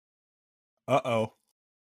is... Uh-oh.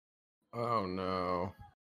 Oh, no.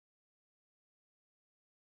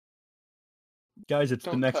 Guys, it's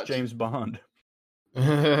the next James Bond.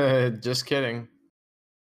 Just kidding.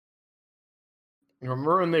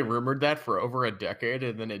 Remember when they rumored that for over a decade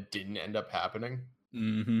and then it didn't end up happening?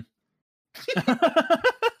 Mm-hmm.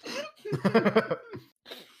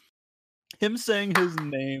 Him saying his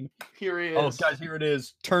name. Here he is. Oh, guys, here it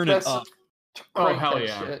is. Turn it up. Oh, hell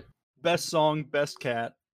yeah. Shit. Best song, best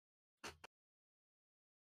cat.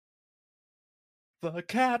 The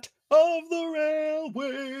cat of the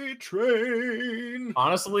railway train.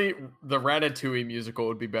 Honestly, the Ratatouille musical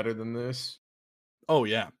would be better than this. Oh,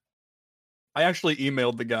 yeah. I actually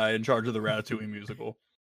emailed the guy in charge of the Ratatouille musical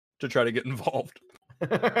to try to get involved.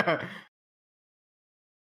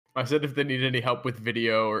 I said if they need any help with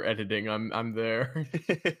video or editing, I'm there.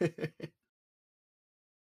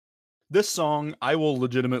 This song I will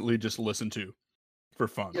legitimately just listen to for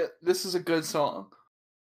fun. Yeah, this is a good song.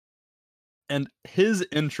 And his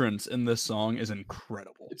entrance in this song is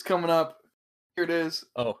incredible. It's coming up. Here it is.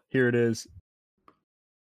 Oh, here it is.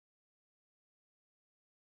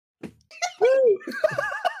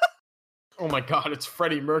 Oh my god, it's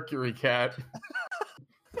Freddie Mercury, cat.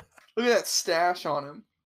 Look at that stash on him.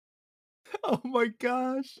 Oh my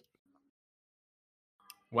gosh.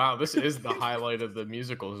 Wow, this is the highlight of the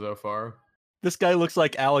musical so far. This guy looks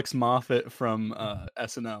like Alex Moffat from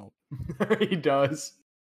SNL. He does.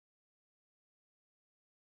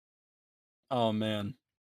 Oh man.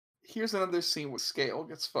 Here's another scene where Scale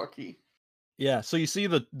gets fucky. Yeah, so you see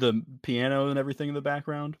the piano and everything in the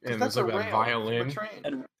background? And there's like a violin.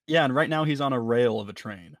 And and right now he's on a rail of a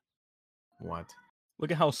train. What?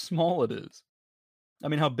 Look at how small it is. I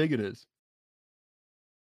mean, how big it is.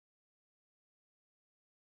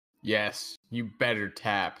 Yes, you better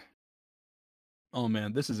tap. Oh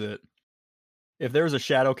man, this is it. If there was a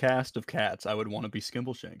shadow cast of cats, I would want to be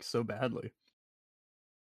Skimbleshanks so badly.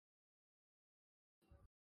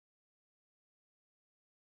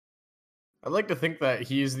 I'd like to think that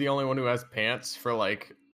he's the only one who has pants for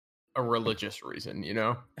like a religious reason, you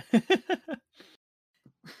know?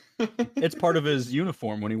 It's part of his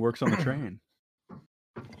uniform when he works on the train.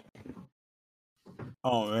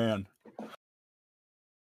 Oh man.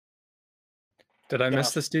 Did I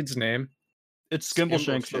miss this dude's name? It's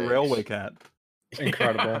Skimbleshanks, the railway cat.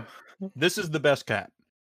 Incredible. This is the best cat.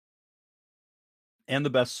 And the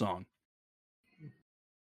best song.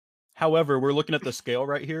 However, we're looking at the scale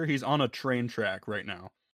right here. He's on a train track right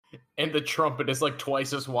now. And the trumpet is like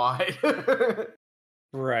twice as wide.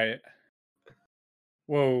 Right.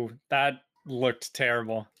 Whoa, that looked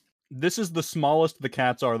terrible. This is the smallest the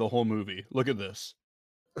cats are the whole movie. Look at this.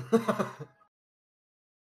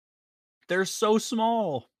 They're so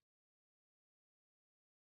small.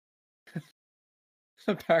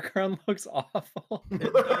 The background looks awful.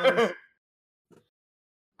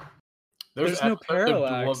 There's no episodes of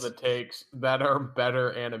parallax. Duel of the Takes that are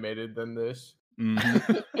better animated than this.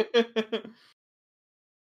 Mhm.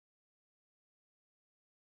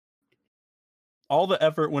 All the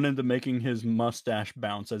effort went into making his mustache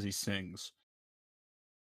bounce as he sings.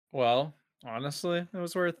 Well, honestly, it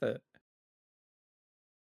was worth it.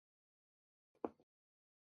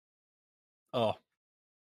 Oh,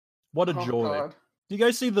 what a Oh, joy. God. Do you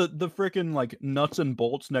guys see the freaking like nuts and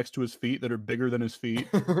bolts next to his feet that are bigger than his feet?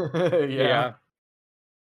 Yeah.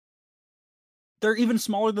 They're even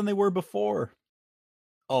smaller than they were before.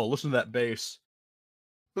 Oh, listen to that bass.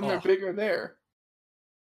 Then they're Oh. bigger there.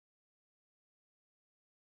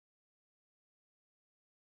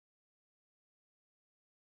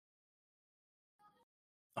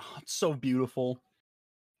 Oh, it's so beautiful.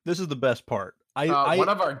 This is the best part. One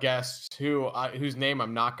of our guests, whose name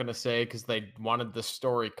I'm not going to say because they wanted the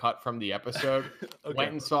story cut from the episode, Okay.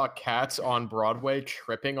 went and saw Cats on Broadway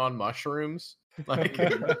tripping on mushrooms. Like,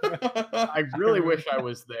 I really wish I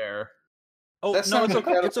was there. Oh, That no, sounds it's okay.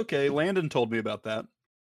 incredible. It's okay. Landon told me about that.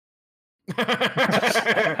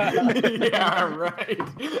 Yeah, right.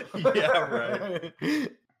 Yeah, right.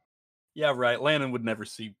 Yeah, right. Landon would never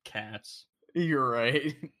see Cats. You're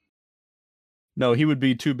right. No, he would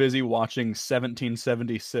be too busy watching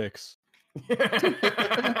 1776.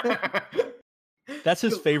 That's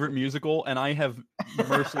his favorite musical, and I have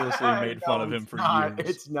mercilessly made fun of No, him it's for not. years.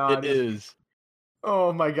 It's not. It is.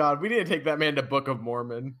 Oh my god, we need to take that man to Book of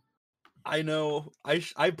Mormon. I know. I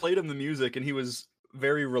played him the music, and he was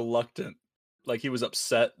very reluctant. Like, he was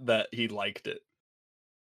upset that he liked it.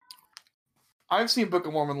 I've seen Book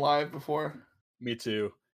of Mormon live before. Me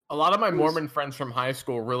too. A lot of my Mormon friends from high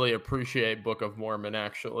school really appreciate Book of Mormon,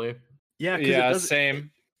 actually. Yeah, Yeah,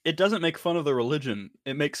 same. It doesn't make fun of the religion.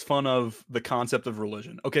 It makes fun of the concept of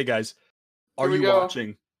religion. Okay, guys, are Here we you go.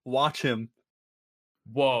 watching? Watch him.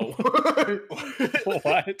 Whoa.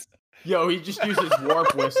 What? Yo, he just used his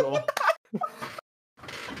warp whistle.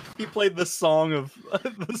 He played the song of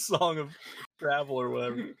travel or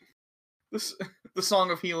whatever. The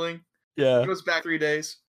Song of Healing. Yeah. It goes back 3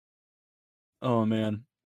 days. Oh man.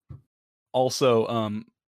 Also,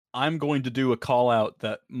 I'm going to do a call out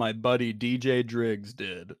that my buddy DJ Driggs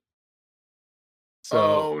did. So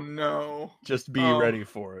Oh no. just be Oh. ready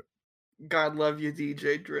for it. God love you,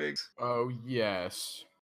 DJ Driggs. Oh, yes.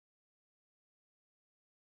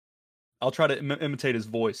 I'll try to imitate his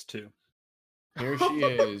voice too. Here she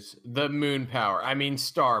is. The moon power. I mean,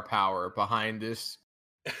 star power behind this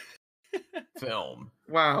film.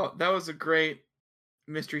 Wow, that was a great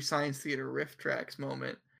Mystery Science Theater riff tracks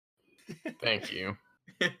moment. Thank you.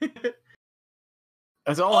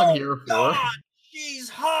 That's all I'm here for. She's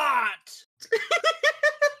hot!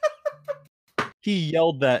 He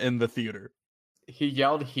yelled that in the theater. He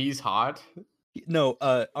yelled, "He's hot." No,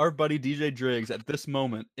 our buddy DJ Driggs at this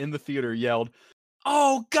moment in the theater yelled,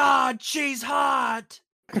 "Oh God, she's hot!"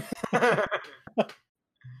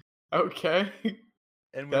 Okay.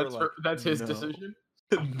 And we were That's like, that's his "No." decision.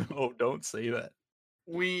 No, don't say that.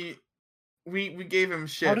 We gave him How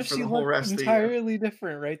shit does for she the whole look rest of the year. entirely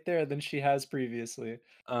different right there than she has previously?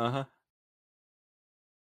 Uh-huh.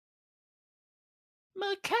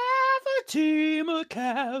 McCavity,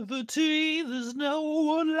 McCavity, there's no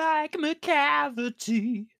one like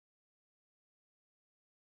McCavity.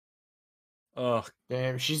 Ugh,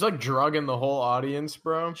 Damn, she's like drugging the whole audience,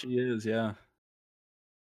 bro. she is, yeah.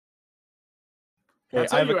 Hey,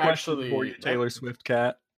 That's I how have a you question actually- for you, Taylor Swift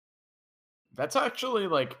cat. That's actually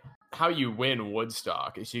like how you win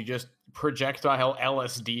Woodstock. Is you just projectile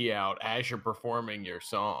LSD out as you're performing your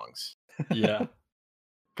songs. Yeah.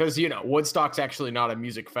 Because Woodstock's actually not a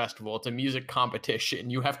music festival; it's a music competition.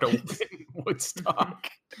 You have to win Woodstock.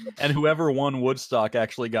 And whoever won Woodstock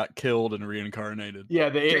actually got killed and reincarnated. Yeah,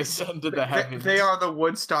 they ascended the heavens. They are the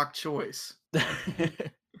Woodstock choice.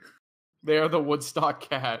 They are the Woodstock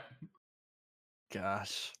cat.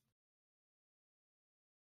 Gosh.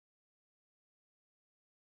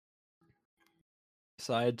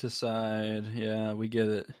 Side to side. Yeah, we get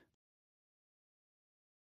it.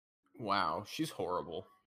 Wow, she's horrible.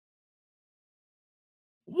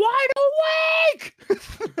 Wide awake!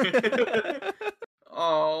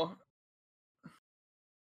 Oh,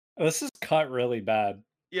 This is cut really bad.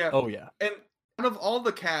 yeah. Oh, yeah. And out of all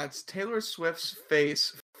the cats, Taylor Swift's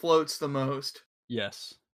face floats the most.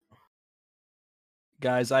 Yes.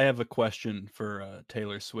 Guys, I have a question for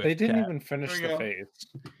Taylor Swift. They didn't Cat. even finish There we the go.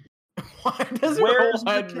 face. Why does her Where's whole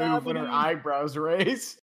the head move when her cavity? eyebrows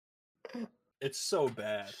raise? It's so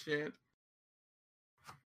bad. Shit.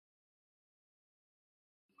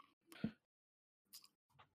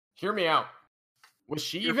 Hear me out. Was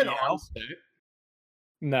she Hear even me on out? set?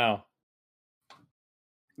 No. I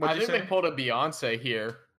What'd you think say? they pulled a Beyonce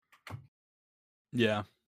here. Yeah.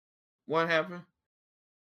 What happened?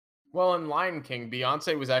 Well, in Lion King,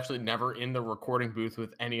 Beyonce was actually never in the recording booth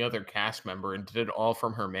with any other cast member and did it all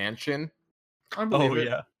from her mansion. I believe Oh it.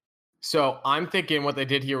 yeah. So I'm thinking what they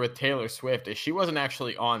did here with Taylor Swift is she wasn't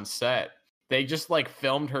actually on set. They just like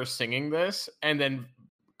filmed her singing this and then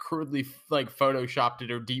crudely like photoshopped it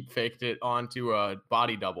or deep faked it onto a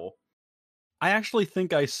body double. I actually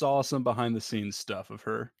think I saw some behind the scenes stuff of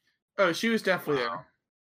her. Oh, she was definitely Wow.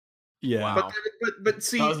 Yeah. Wow. But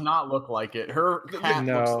see, Does not look like it. Her The- cat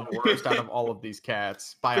No. looks the worst out of all of these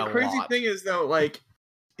cats by the a crazy lot. thing is though, like,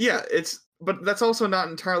 yeah, but that's also not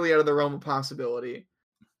entirely out of the realm of possibility.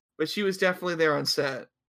 But she was definitely there on set.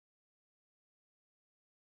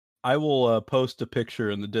 I will post a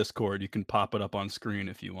picture in the Discord. You can pop it up on screen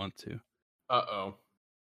if you want to. Uh-oh.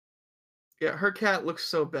 Yeah, her cat looks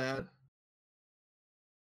so bad.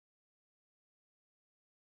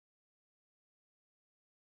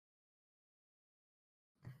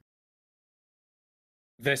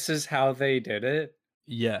 This is how they did it.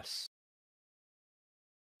 Yes.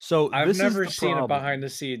 So I've this never is the seen a problem. behind the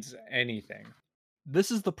scenes anything.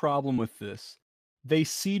 This is the problem with this. They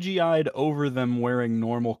CGI'd over them wearing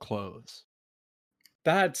normal clothes.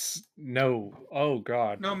 That's no. Oh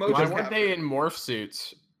god. No Why motion weren't capture. they in morph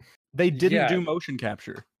suits? They didn't Yeah. do motion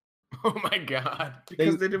capture. Oh my god.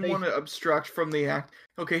 Because they didn't they- want to obstruct from the act.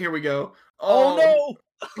 Okay, here we go. Oh no!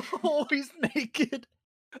 Oh, he's naked.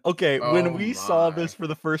 Okay, when Oh we saw my. this for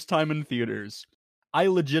the first time in theaters, I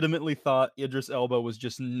legitimately thought Idris Elba was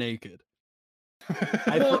just naked.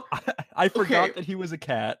 Well, I forgot okay. that he was a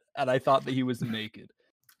cat, and I thought that he was naked.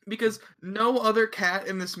 Because no other cat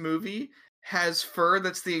in this movie has fur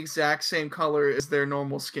that's the exact same color as their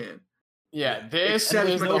normal skin. Yeah, this Except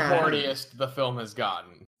is for the Cat. horniest the film has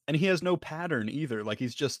gotten. And he has no pattern either. Like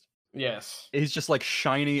he's just Yes. like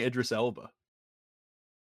shiny Idris Elba.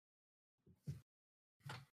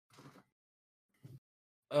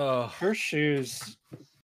 Her shoes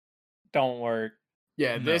don't work.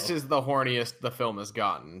 Yeah, this No. is the horniest the film has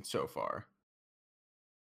gotten so far.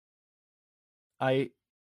 I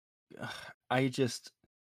just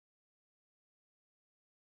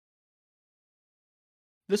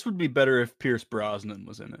this would be better if Pierce Brosnan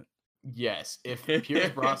was in it. Yes, if Pierce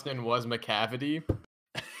Brosnan was McCavity,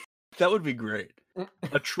 That would be great.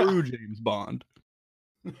 A true James Bond.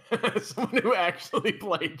 someone who actually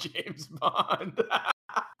played James Bond.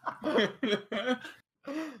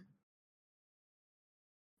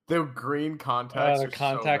 The green contacts The are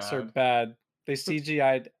contacts so are bad. bad. They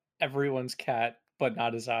CGI'd everyone's cat, but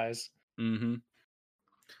not his eyes. Mm-hmm.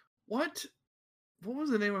 What was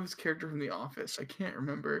the name of his character from The Office? I can't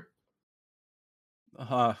remember.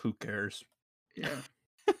 Who cares? Yeah.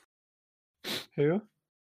 Who?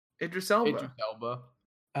 Idris Elba. Idris Elba.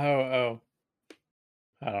 Oh.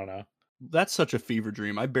 I don't know. That's such a fever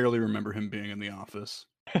dream. I barely remember him being in The Office.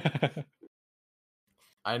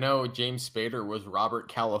 I know James Spader was Robert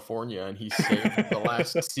California, and he saved the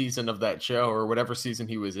last season of that show, or whatever season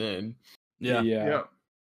he was in. Yeah. Yeah.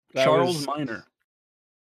 That Charles was- Minor.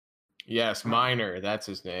 Yes, Minor, that's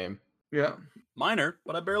his name. Yeah. Minor,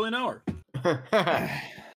 but I barely know her.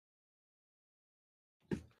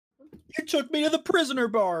 You took me to the prisoner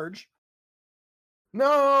barge.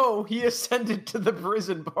 No, he ascended to the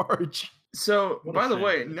prison barge. So, What a by the shame.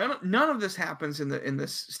 way, none of this happens in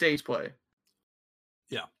this stage play.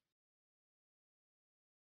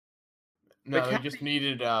 No, McCavity- he just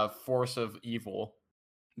needed a force of evil.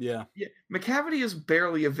 Yeah. Yeah, McCavity is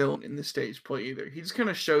barely a villain in the stage play either. He just kind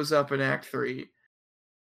of shows up in Act 3,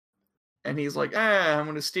 and he's like, I'm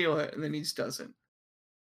going to steal it, and then he just doesn't.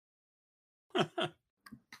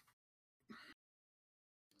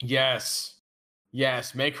 Yes.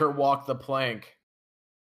 Yes, make her walk the plank.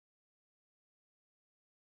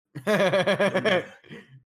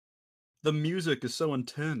 The music is so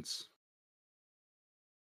intense.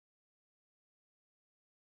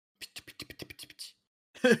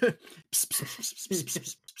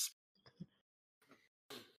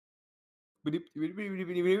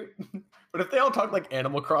 What if they all talk like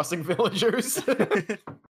Animal Crossing villagers?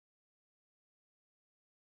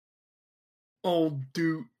 Old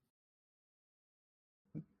dude.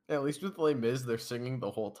 At least with Les Mis, they're singing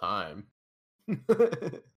the whole time.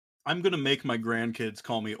 I'm gonna make my grandkids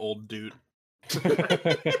call me old dude.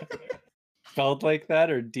 Spelled like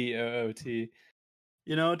that or DOOT?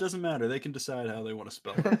 You know, it doesn't matter. They can decide how they want to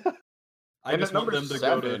spell it. I And just at want number them to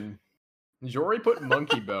go to. 7, Jory put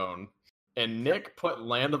Monkey Bone, and Nick put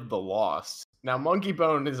Land of the Lost. Now, Monkey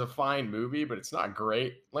Bone is a fine movie, but it's not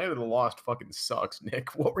great. Land of the Lost fucking sucks,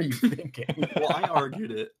 Nick. What were you thinking? Well, I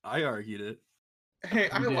argued it. Hey,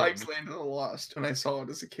 I You did. liked Land of the Lost when I saw it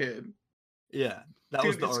as a kid. Yeah, that Dude,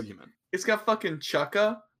 was the it's- argument. It's got fucking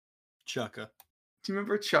Chukka. Chukka. Do you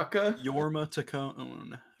remember Chukka? Yorma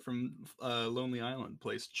Tacone from Lonely Island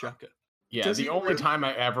plays Chukka. Yeah, Does the he only really? time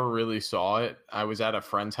I ever really saw it, I was at a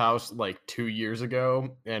friend's house like 2 years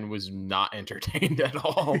ago and was not entertained at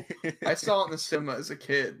all. I saw it in the cinema as a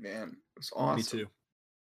kid, man. It was awesome. Me too.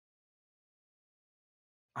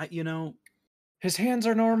 You know, His hands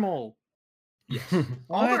are normal. All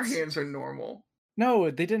our What? hands are normal. No,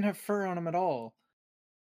 they didn't have fur on them at all.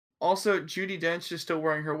 Also, Judi Dench is still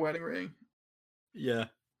wearing her wedding ring. yeah.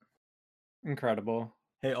 Incredible.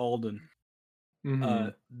 Hey, Alden.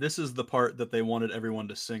 Mhm. This is the part that they wanted everyone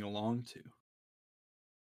to sing along to.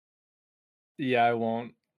 Yeah, I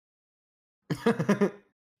won't.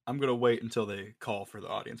 I'm gonna wait until they call for the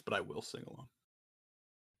audience, but I will sing along.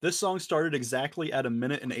 This song started exactly at an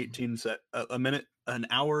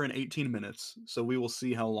hour and 18 minutes. So we will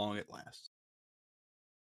see how long it lasts.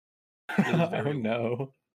 was very Oh long.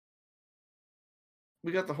 no.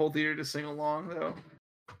 We got the whole theater to sing along, though.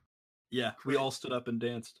 Yeah, we all stood up and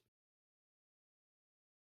danced.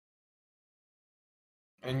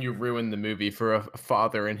 And you ruined the movie for a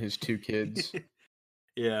father and his 2 kids.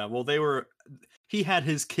 Yeah, well, he had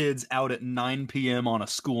his kids out at 9 p.m. on a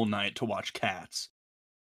school night to watch Cats.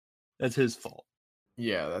 That's his fault.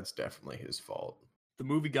 Yeah, that's definitely his fault. The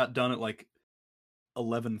movie got done at like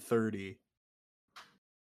 11:30.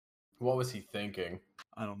 What was he thinking?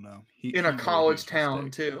 I don't know. In a made college huge town,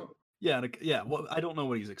 mistake. too. Yeah, yeah. Well, I don't know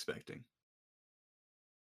what he's expecting.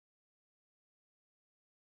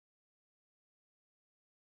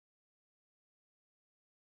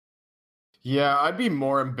 Yeah, I'd be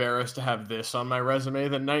more embarrassed to have this on my resume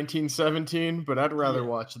than 1917, but I'd rather Yeah.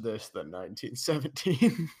 watch this than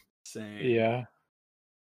 1917. Same. Yeah.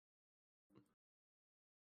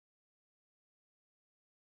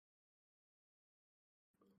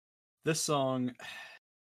 This song,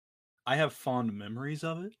 I have fond memories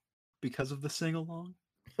of it because of the sing along.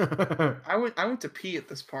 I went to pee at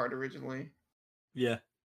this part originally. Yeah.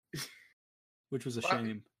 Which was a What?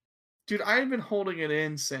 shame. Dude, I had been holding it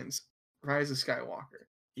in since Rise of Skywalker.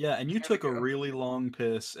 Yeah, and you There we took a go. really long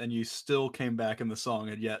piss and you still came back in the song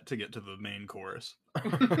and yet to get to the main chorus.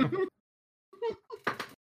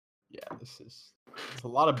 Yeah, it's a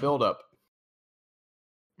lot of buildup.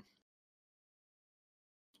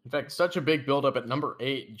 In fact, such a big buildup at number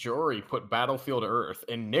 8, Jory put Battlefield Earth,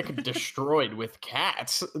 and Nick destroyed with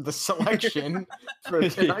Cats the selection for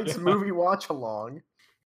tonight's movie watch along.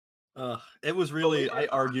 It was really, I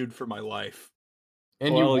argued for my life.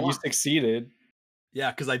 And Well, you you won. succeeded. Yeah,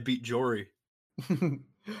 because I beat Jory. Believe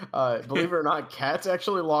it or not, Cats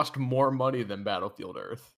actually lost more money than Battlefield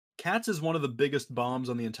Earth. Cats is one of the biggest bombs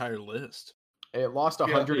on the entire list. It lost Yeah.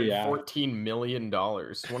 $114 million.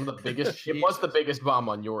 One of the biggest. It was the biggest bomb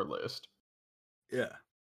on your list. Yeah.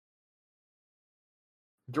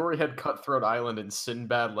 Jory had Cutthroat Island and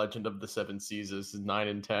Sinbad Legend of the Seven Seas as 9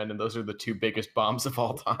 and 10, and those are the 2 biggest bombs of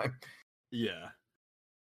all time. Yeah.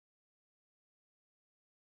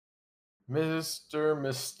 Mr.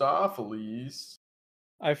 Mistopheles.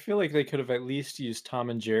 I feel like they could have at least used Tom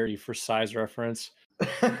and Jerry for size reference.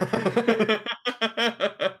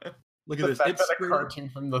 Look The at this. fact It's that a straight- cartoon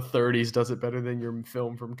from the 30s does it better than your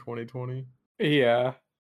film from 2020. Yeah.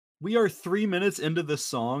 We are 3 minutes into this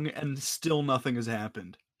song and still nothing has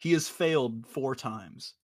happened. He has failed 4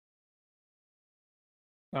 times.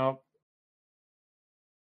 Oh,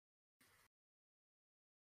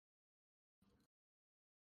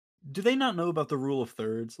 Do they not know about the rule of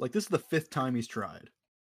thirds? Like, this is the 5th time he's tried.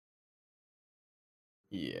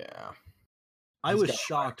 Yeah. I He's was got a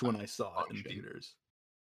shocked when hard I saw it in function. theaters.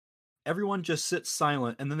 Everyone just sits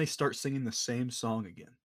silent and then they start singing the same song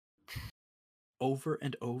again. Over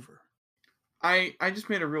and over. I just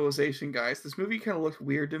made a realization, guys. This movie kind of looked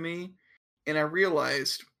weird to me, and I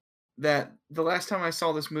realized that the last time I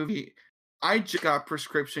saw this movie, I just got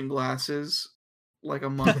prescription glasses like a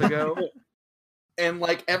month ago, and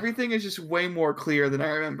like everything is just way more clear than I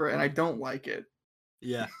remember, and I don't like it.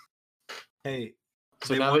 Yeah. Hey,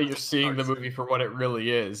 So they now want that you're to seeing the start movie for what it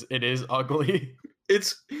really is, it is ugly.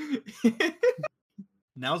 It's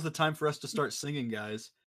now's the time for us to start singing,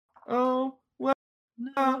 guys. oh well,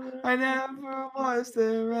 I never was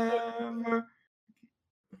there ever.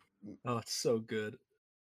 Oh, it's so good.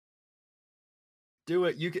 Do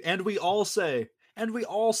it. You can, and we all say.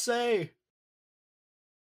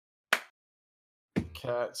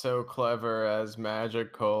 Cat so clever as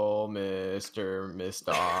magical Mr.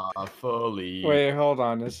 Mistopheles. Wait, hold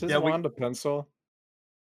on. Is his Yeah, we- wand a pencil?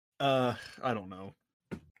 I don't know.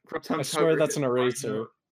 I swear that's an eraser.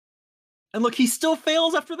 And look, he still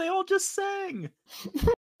fails after they all just sang.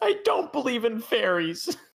 I don't believe in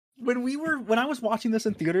fairies. When I was watching this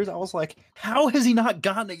in theaters, I was like, how has he not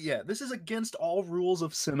gotten it yet? This is against all rules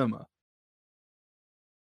of cinema.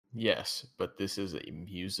 Yes, but this is a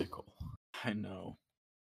musical. I know.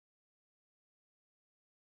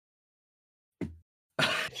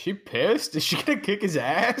 Is she pissed? Is she gonna kick his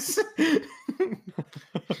ass?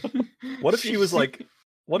 What if she was like,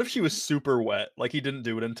 what if she was super wet? Like he didn't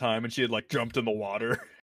do it in time and she had like jumped in the water.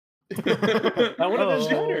 That would have been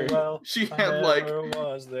better. Well, She had like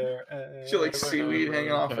was there she had, like seaweed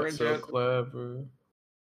hanging off her and so shit. clever.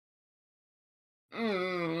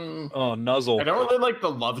 Oh, nuzzle. I don't really like the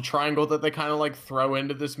love triangle that they kind of like throw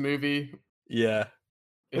into this movie. Yeah.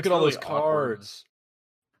 Look It's at all really those awkward. cards.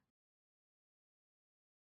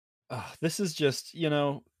 This is just,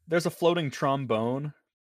 there's a floating trombone.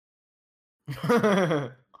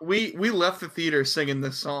 We left the theater singing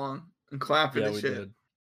this song and clapping Yeah, and we shit. did.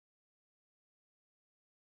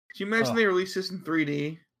 Can you imagine Ugh. they released this in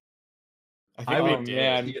 3D? I I think would they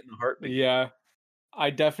man. did. get in a heartbeat. Yeah, I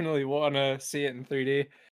definitely want to see it in 3D. They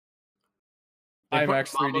put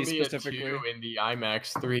IMAX Mamma 3D Mia specifically. 2 in the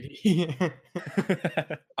IMAX 3D.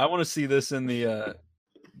 I want to see this in the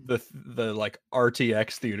like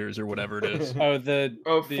RTX theaters or whatever it is. Oh, the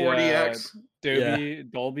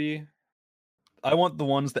 40X. Dolby. I want the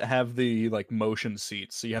ones that have the like motion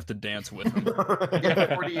seats, so you have to dance with them.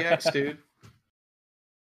 Yeah, 40X, dude.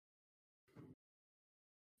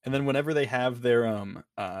 And then whenever they have their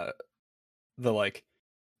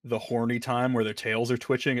the horny time where their tails are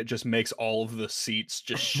twitching, it just makes all of the seats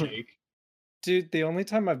just shake. Dude, the only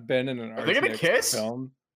time I've been in an Are they gonna RTX kiss?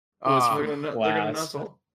 film They're was gonna, for they're gonna Glass.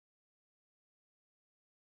 nuzzle.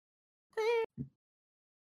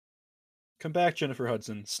 Come back, Jennifer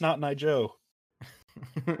Hudson. Snot Eye Joe.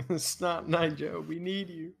 Snot Night Joe, we need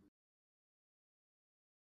you.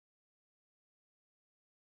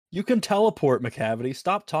 You can teleport, McCavity.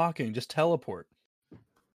 Stop talking. Just teleport.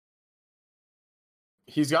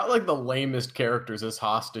 He's got like the lamest characters as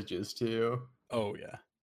hostages too. Oh yeah.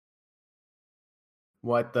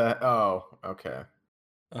 What the? Oh, okay.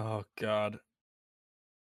 Oh god.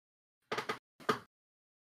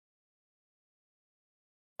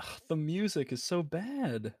 Ugh, the music is so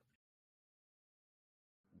bad.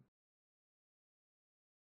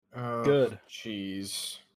 Good.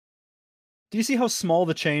 Jeez. Do you see how small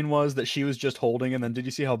the chain was that she was just holding, and then did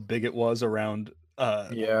you see how big it was around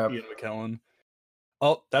Yeah. Ian McKellen?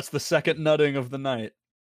 Oh, that's the second nutting of the night.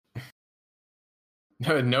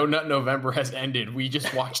 No Nut November has ended. We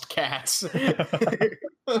just watched Cats.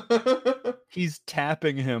 He's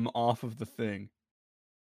tapping him off of the thing.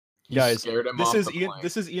 He Guys, scared him this off is the Ian. plank.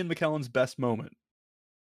 This is Ian McKellen's best moment.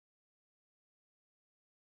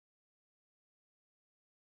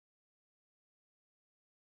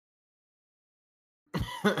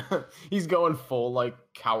 He's going full like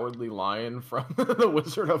Cowardly Lion from The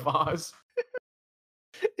Wizard of Oz.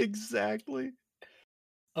 Exactly.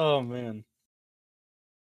 Oh man.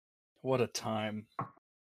 What a time.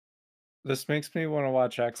 This makes me want to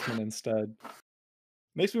watch X-Men instead.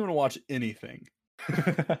 Makes me want to watch anything.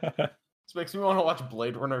 This makes me want to watch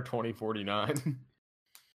Blade Runner 2049.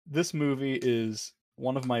 This movie is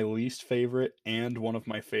one of my least favorite and one of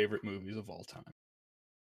my favorite movies of all time.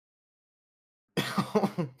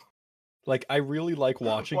 Like, I really like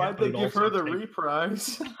watching Why'd it. but they it give her also the takes-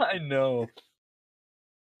 reprise? I know.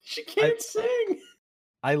 She can't sing.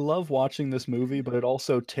 I love watching this movie, but it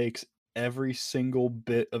also takes every single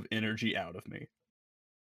bit of energy out of me.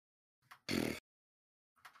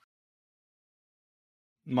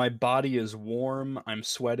 My body is warm. I'm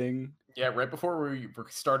sweating. Yeah, right before we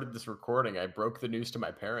started this recording, I broke the news to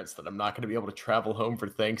my parents that I'm not going to be able to travel home for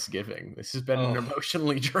Thanksgiving. This has been an Oh.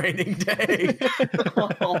 emotionally draining day.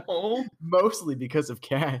 Mostly because of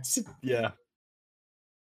Cats. Yeah.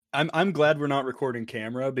 I'm glad we're not recording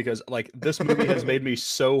camera because like this movie has made me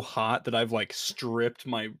so hot that I've like stripped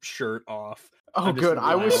my shirt off. Oh, I'm just good.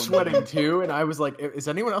 I was lounging. sweating too, and I was like, is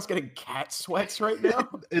anyone else getting cat sweats right now?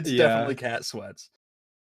 It's Yeah. definitely cat sweats.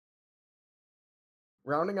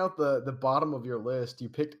 Rounding out the bottom of your list, you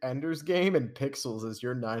picked Ender's Game and Pixels as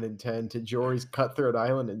your 9 and 10 to Jory's Cutthroat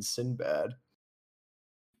Island and Sinbad.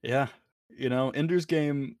 Yeah. You know, Ender's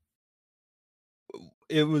Game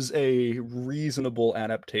it was a reasonable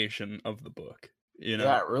adaptation of the book. You know?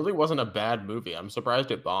 Yeah, it really wasn't a bad movie. I'm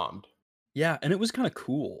surprised it bombed. Yeah, and it was kind of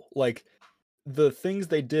cool. Like, the things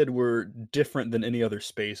they did were different than any other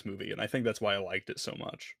space movie, and I think that's why I liked it so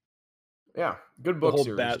much. Yeah, good The book whole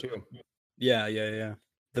series too. Yeah.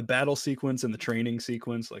 The battle sequence and the training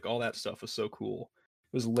sequence, like all that stuff was so cool.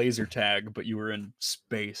 It was laser tag, but you were in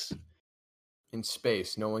space. In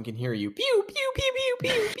space, no one can hear you. Pew pew pew pew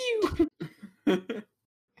pew pew.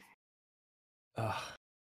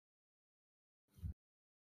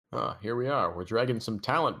 Here we are. We're dragging some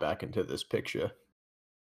talent back into this picture.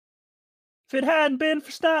 If it hadn't been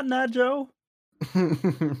for Snot Nut Joe.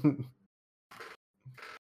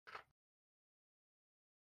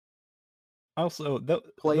 Also,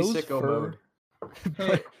 Play those sicko fur...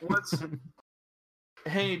 mode.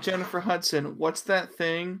 Hey, Jennifer Hudson, what's that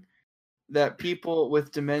thing that people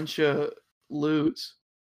with dementia lose?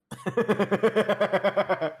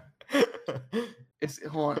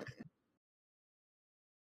 Hold on.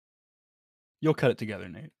 You'll cut it together,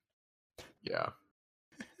 Nate. Yeah,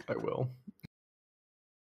 I will.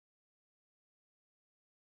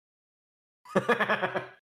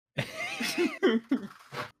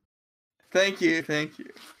 Thank you.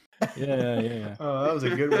 Yeah. Oh, that was a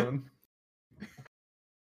good one.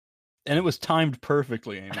 And it was timed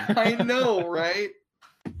perfectly, Amy. I know, right?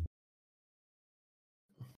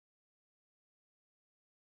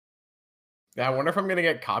 Yeah, I wonder if I'm gonna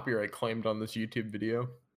get copyright claimed on this YouTube video.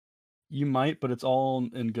 You might, but it's all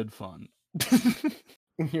in good fun.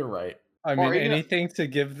 You're right. I mean, anything to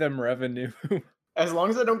give them revenue. As long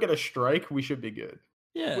as I don't get a strike, we should be good.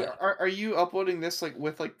 Yeah. Wait, are you uploading this like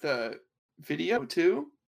with like the video too?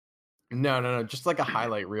 No. Just like a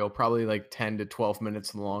highlight reel, probably like 10 to 12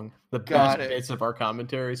 minutes long. The Got best it. bits of our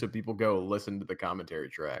commentary, so people go listen to the commentary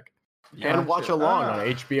track. Yeah. And watch along on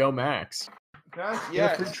HBO Max.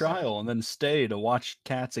 Get a free trial and then stay to watch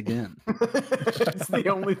Cats again. That's the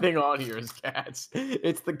only thing on here is Cats.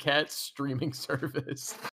 It's the Cats streaming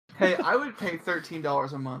service. Hey, I would pay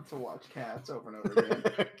 $13 a month to watch Cats over and over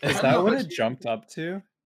again. Is that what it jumped up to?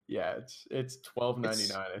 Yeah, it's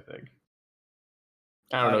 $12.99, I think.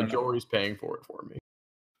 I don't know. Jory's paying for it for me.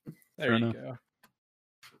 There you go.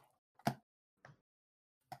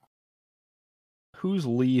 Who's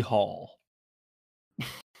Lee Hall?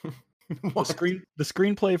 The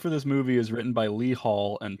screenplay for this movie is written by Lee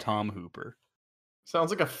Hall and Tom Hooper.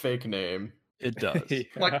 Sounds like a fake name. It does. Yeah.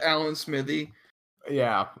 Like Alan Smithy.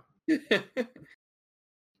 Yeah.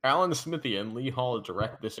 Alan Smithy and Lee Hall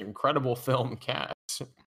direct this incredible film, Cats.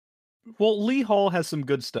 Well, Lee Hall has some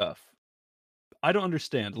good stuff. I don't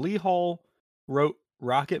understand. Lee Hall wrote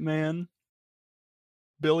Rocket Man,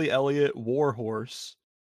 Billy Elliot, War Horse.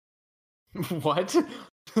 What?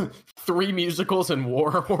 3 musicals and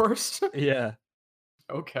War Horse? Yeah.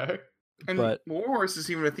 Okay. And But- War Horse is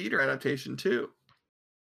even a theater adaptation too.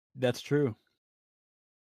 That's true.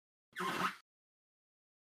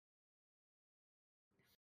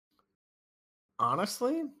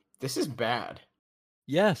 Honestly, this is bad.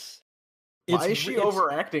 Yes. Why is she it's-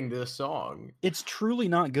 overacting this song? It's truly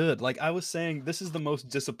not good. Like I was saying, this is the most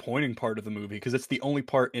disappointing part of the movie because it's the only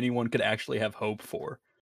part anyone could actually have hope for.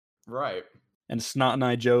 Right. And Snot and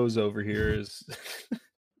I Joe's over here is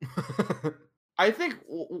I think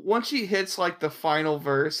once she hits like the final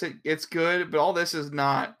verse, it's good, but all this is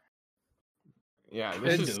not. Yeah,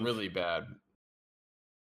 this Kind is of. really bad.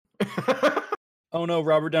 oh no,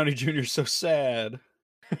 Robert Downey Jr. is so sad.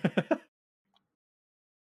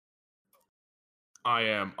 I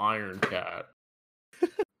am Iron Cat.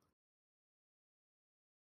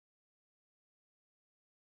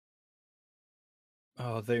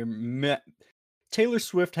 Oh, Taylor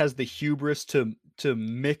Swift has the hubris to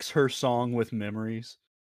mix her song with memories.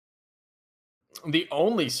 The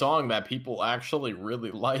only song that people actually really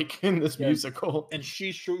like in this Yeah. musical. And she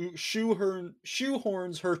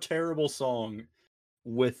shoehorns her terrible song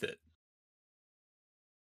with it.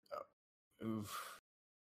 Oof.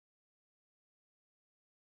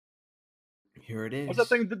 Here it is. What's that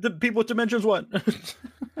thing? The people with dementia's what?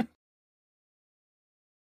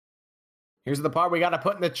 Here's the part we gotta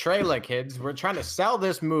put in the trailer, kids. We're trying to sell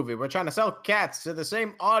this movie. We're trying to sell Cats to the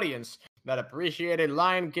same audience that appreciated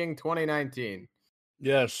Lion King 2019.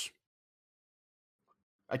 Yes.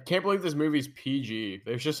 I can't believe this movie's PG.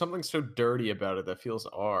 There's just something so dirty about it that feels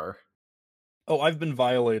R. Oh, I've been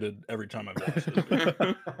violated every time I've watched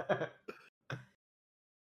it.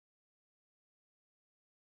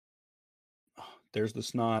 There's the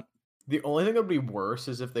snot. The only thing that would be worse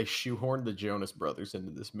is if they shoehorned the Jonas Brothers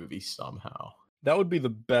into this movie somehow. That would be the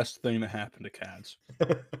best thing to happen to Cats.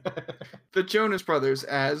 The Jonas Brothers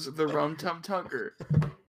as the Rum Tum Tugger.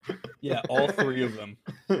 Yeah, all three of them.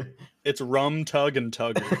 It's Rum, Tug, and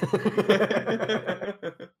Tugger.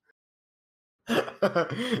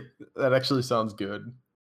 That actually sounds good.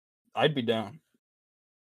 I'd be down.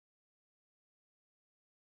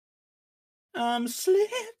 I'm slipping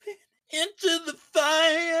into the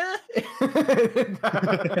fire.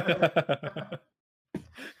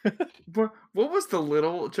 What was the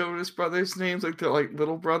little Jonas Brothers names? Like the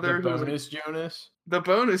little brother The who was bonus Jonas. the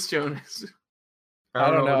bonus Jonas. I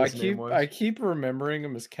don't know. what his name was. I keep remembering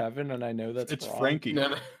him as Kevin, and I know that's It's wrong. Frankie.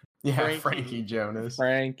 No. Yeah, Frankie. Frankie Jonas.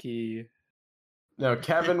 Frankie. No,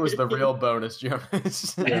 Kevin was the real bonus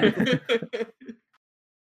Jonas. Yeah.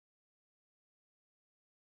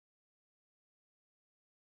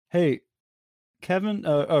 Hey, Kevin,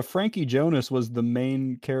 Frankie Jonas was the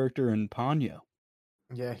main character in Ponyo.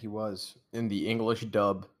 Yeah, he was in the English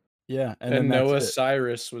dub. Yeah, And then that's Noah it.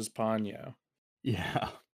 Cyrus was Ponyo. Yeah.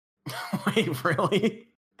 Wait, really?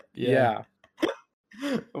 Yeah.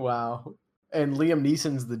 Wow. And Liam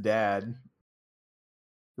Neeson's the dad.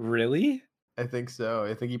 Really? I think so.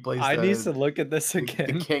 I think he plays. I need the to look at this the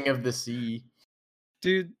again. King of the Sea.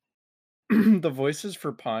 Dude, the voices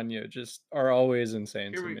for Ponyo just are always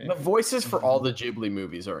insane Here to we me. The voices for all the Ghibli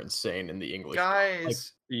movies are insane in the English.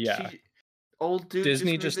 Guys, Yeah. old dude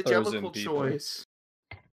Disney just just made the throws in Jellicle people. choice.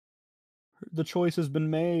 The choice has been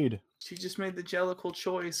made. She just made the Jellicle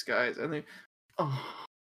choice, guys. And they, oh,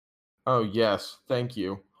 Oh yes, thank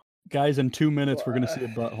you. Guys, in 2 minutes we're gonna see a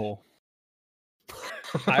butthole.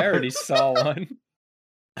 I already saw one.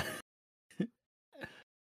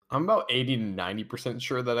 I'm about 80 to 90%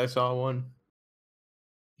 sure that I saw one.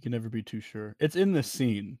 You can never be too sure. It's in this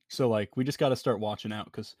scene, so like we just got to start watching out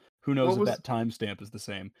because who knows What if was- that timestamp is the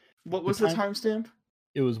same. what was the time- timestamp?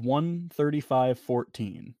 It was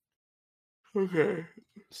 1:35:14, Okay.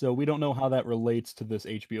 so we don't know how that relates to this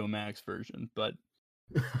HBO Max version, but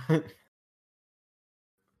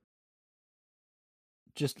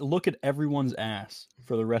just look at everyone's ass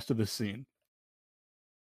for the rest of the scene,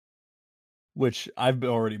 which I've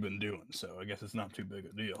already been doing, so I guess it's not too big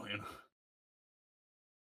a deal, you know.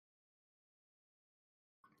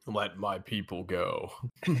 Let my people go.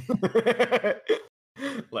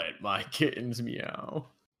 Let my kittens meow.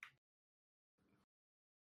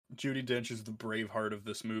 Judi Dench is the Braveheart of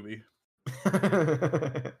this movie.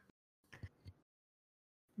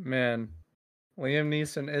 Man, Liam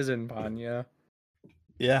Neeson is in Ponyo.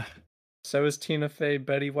 Yeah, So is Tina Fey,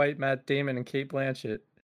 Betty White, Matt Damon, and Kate Blanchett.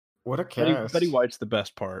 What a cast. Betty White's the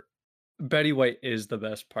best part. Betty White is the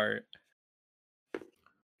best part.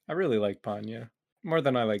 I really like Ponyo. More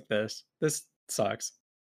than I like this. This sucks.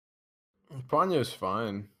 Ponyo's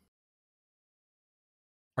fine.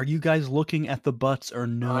 Are you guys looking at the butts or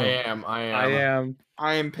no? I am. I am.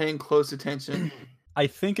 I am paying close attention. I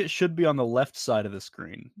think it should be on the left side of the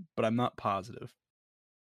screen, but I'm not positive.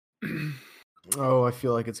 Oh, I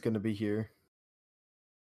feel like it's gonna be here.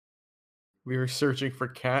 We were searching for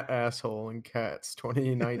cat asshole in Cats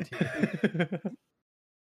 2019.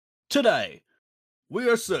 Today, we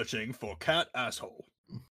are searching for cat asshole.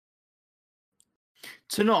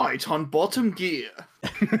 Tonight on Bottom Gear.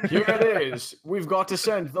 Here it is. We've got to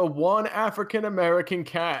send the one African American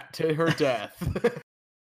cat to her death.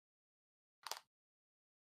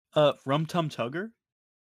 Rum Tum Tugger?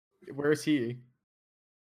 Where's he?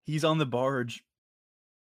 He's on the barge.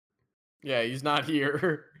 Yeah, he's not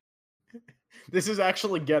here. This is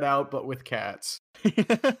actually Get Out, but with cats.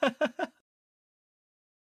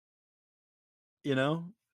 You know,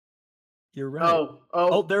 you're right.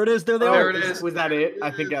 Oh, there it is. There they Oh, are. there it is. Was that it? I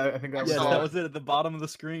think that Yes, was saw that it. was it at the bottom of the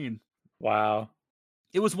screen. Wow.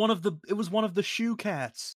 It was one of the shoe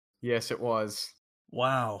cats. Yes, it was.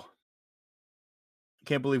 Wow. I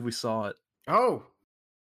can't believe we saw it. Oh,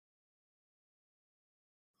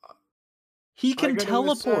 He can I'm gonna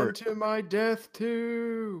teleport. ascend to my death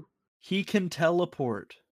too. He can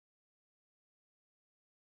teleport.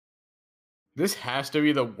 This has to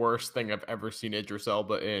be the worst thing I've ever seen Idris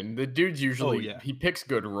Elba in. The dude's usually yeah. he picks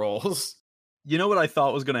good roles. You know what I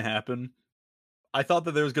thought was gonna happen? I thought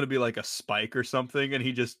that there was gonna be like a spike or something, and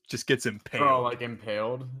he just gets impaled. Oh, like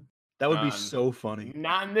impaled. that would be um, so funny.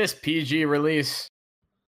 Not in this PG release.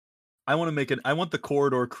 I want to make I want the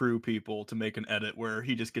Corridor Crew people to make an edit where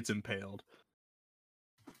he just gets impaled.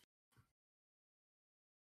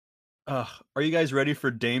 Are you guys ready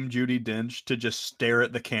for Dame Judi Dench to just stare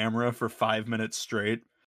at the camera for 5 minutes straight?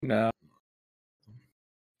 No.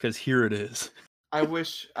 Because here it is. I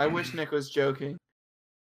wish Nick was joking.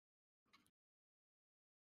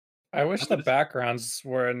 I wish I'm the gonna- backgrounds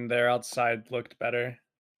when they're outside looked better.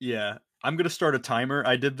 Yeah, I'm gonna start a timer.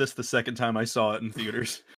 I did this the second time I saw it in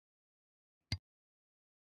theaters,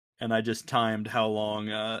 and I just timed how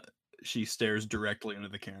long she stares directly into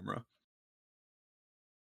the camera.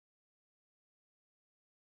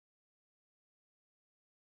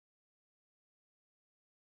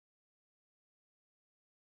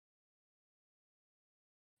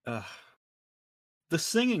 The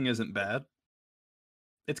singing isn't bad.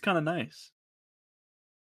 It's kind of nice.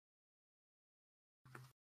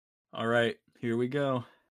 All right, here we go.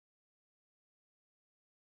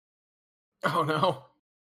 Oh no.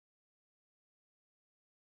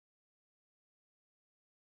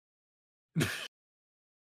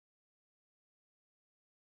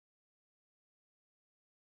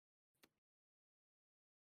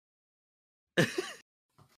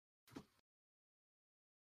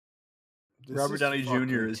 This Robert Downey Jr.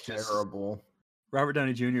 fucking is just terrible. Robert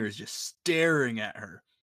Downey Jr. is just staring at her.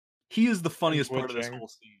 He is the funniest part of this twitching. whole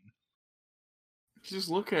scene. Just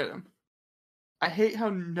look at him. I hate how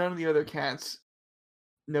none of the other cats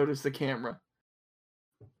notice the camera.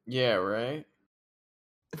 Yeah, right?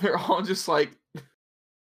 They're all just like,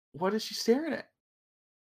 what is she staring at?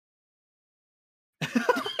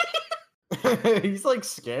 He's like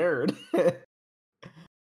scared.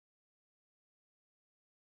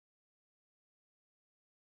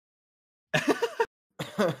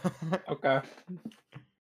 Okay.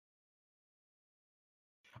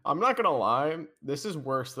 I'm not gonna lie, this is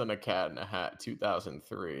worse than A Cat in a Hat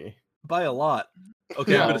 2003. By a lot.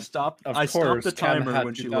 Okay, I'm Yeah. gonna stop. Of I stopped course, the Cat in the timer Hat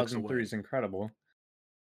when she looks 2003 away. is incredible.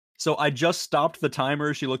 So I just stopped the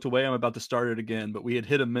timer. She looked away. I'm about to start it again, but we had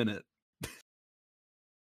hit a minute.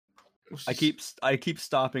 I keep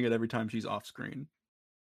stopping it every time she's off screen.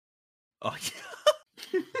 Oh yeah.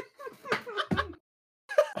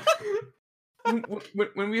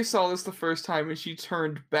 when we saw this the first time and she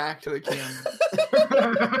turned back to the camera,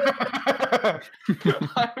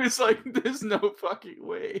 I was like, there's no fucking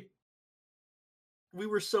way. We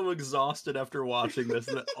were so exhausted after watching this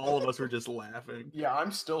that all of us were just laughing. Yeah,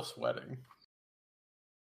 I'm still sweating.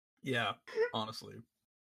 Yeah, honestly.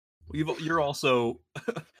 You're also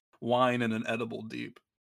wine and an edible deep.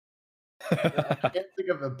 I can't think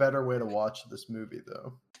of a better way to watch this movie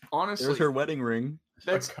though. Honestly, There's her wedding ring.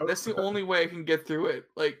 that's the only way I can get through it.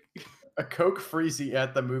 Like, A Coke Freezy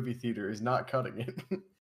at the movie theater is not cutting it.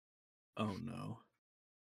 Oh no.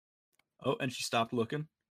 Oh, and she stopped looking.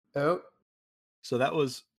 Oh. So that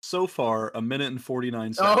was so far a minute and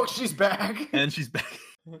 49 seconds. Oh, she's back. And she's back.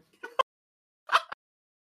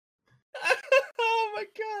 Oh my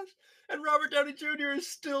gosh. And Robert Downey Jr. is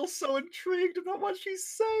still so intrigued about what she's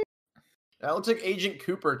saying. That looks like Agent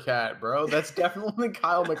Cooper Cat, bro. That's definitely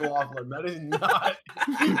Kyle MacLachlan. That is not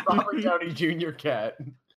Robert Downey Jr. Cat.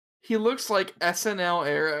 he looks like SNL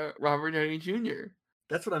era Robert Downey Jr.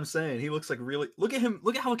 That's what I'm saying. He looks like really. Look at him.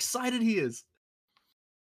 Look at how excited he is.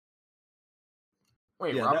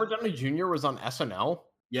 Wait, Yeah, Robert Downey Jr. was on SNL?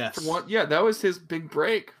 Yes. For one, yeah, that was his big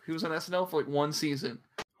break. He was on SNL for like one season.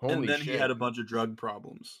 Holy and then shit. he had a bunch of drug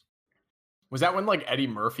problems. Was that when like Eddie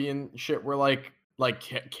Murphy and shit were like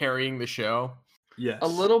carrying the show? Yes. A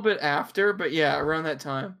little bit after, but yeah, around that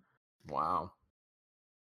time. Wow.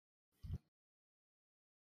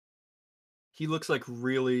 He looks like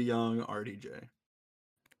really young RDJ.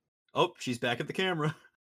 Oh, she's back at the camera.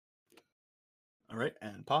 All right,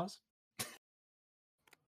 and pause.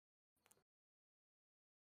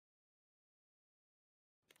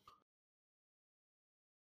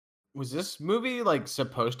 Was this movie like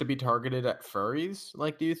supposed to be targeted at furries?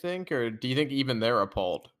 Like, do you think, or do you think even they're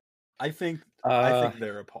appalled? I think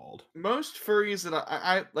they're appalled. Most furries that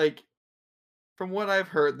I like, from what I've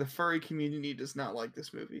heard, the furry community does not like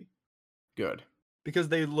this movie. Good. Because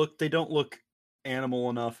they don't look animal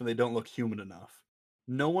enough and they don't look human enough.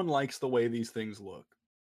 No one likes the way these things look.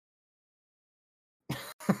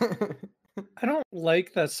 I don't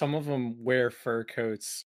like that some of them wear fur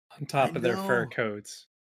coats on top of their fur know. coats.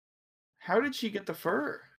 How did she get the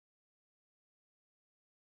fur?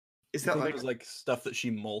 Is I that think like, it was like stuff that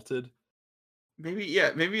she molted? maybe?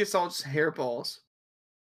 Yeah, maybe it's all just hairballs.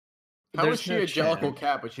 How was There's she no a Jellicle chance.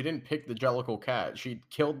 cat, but she didn't pick the Jellicle cat? She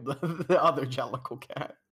killed the other Jellicle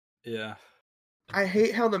cat. Yeah. I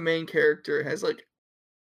hate how the main character has like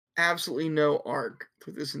absolutely no arc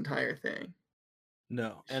through this entire thing.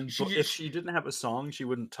 No. And She if just- she didn't have a song, she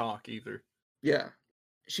wouldn't talk either. Yeah,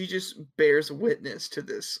 she just bears witness to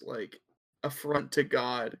this like affront to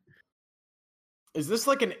God. Is this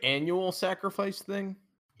like an annual sacrifice thing?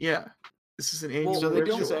 Yeah, this is an annual. So they do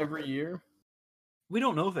ritual. this every year? We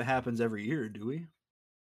don't know if it happens every year, do we?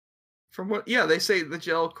 From what? Yeah, they say the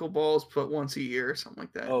Jellicle ball is put once a year or something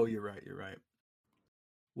like that. Oh, you're right. You're right.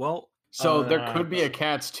 Well, So there could be a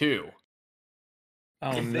Cats 2.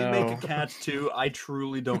 Oh if no! they make a Cats 2, I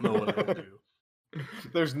truly don't know what I'll do.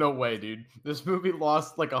 There's no way, dude. This movie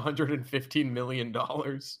lost like $115 million.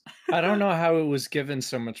 I don't know how it was given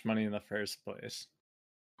so much money in the first place.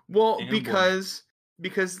 Well, Gambling.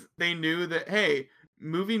 because they knew that, hey,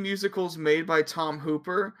 movie musicals made by Tom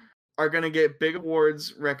Hooper are gonna get big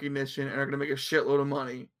awards recognition and are gonna make a shitload of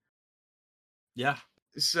money. Yeah.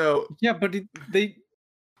 So Yeah, but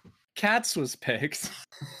Cats was picked.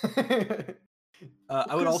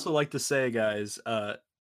 I would also like to say, guys,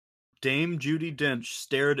 Dame Judi Dench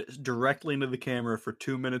stared directly into the camera for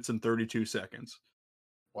 2 minutes and 32 seconds.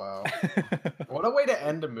 Wow. What a way to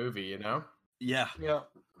end a movie, you know? Yeah, yeah.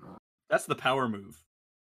 that's the power move.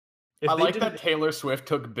 If I they like didn't- that Taylor Swift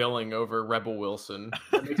took billing over Rebel Wilson.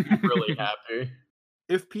 That makes me really happy.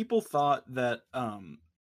 If people thought that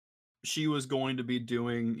she was going to be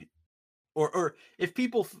doing, or if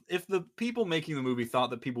the people making the movie thought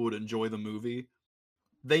that people would enjoy the movie,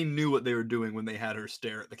 they knew what they were doing when they had her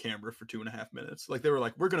stare at the camera for 2.5 minutes. Like, they were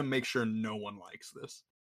like, we're gonna make sure no one likes this.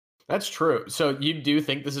 That's true. So you do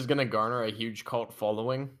think this is going to garner a huge cult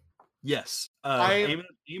following? Yes, I-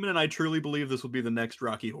 Eamon and I truly believe this will be the next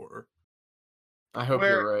Rocky Horror. I hope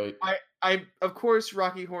you're right. I of course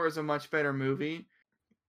Rocky Horror is a much better movie,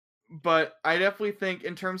 but I definitely think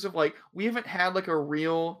in terms of like we haven't had like a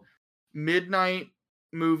real midnight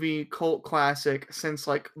movie cult classic since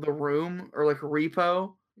like The Room or like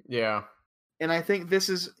Repo, Yeah. and I think this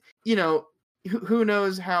is, you know, who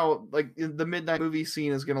knows how like the midnight movie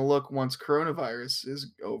scene is going to look once coronavirus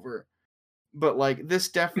is over, but like this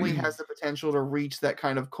definitely has the potential to reach that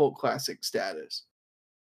kind of cult classic status.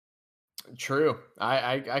 True.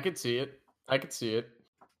 I could see it. I could see it.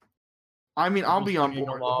 I mean, I'll People be on singing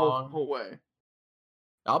board the along. whole way.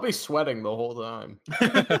 I'll be sweating the whole time.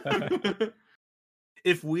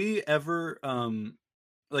 If we ever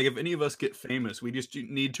like, if any of us get famous, we just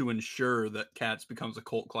need to ensure that Cats becomes a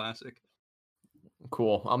cult classic.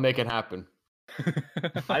 Cool. I'll make it happen.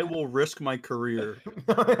 I will risk my career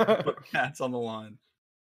to put Cats on the line.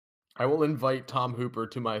 I will invite Tom Hooper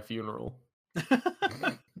to my funeral.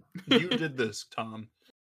 You did this, Tom.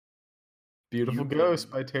 Beautiful You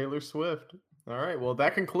Ghost win. by Taylor Swift. All right. Well,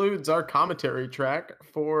 that concludes our commentary track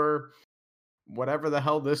for whatever the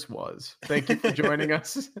hell this was. Thank you for joining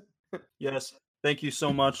us. Yes, thank you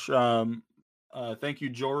so much. Thank you,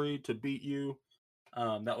 Jory, to beat you.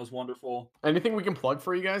 That was wonderful. Anything we can plug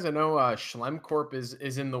for you guys? I know Schlem Corp is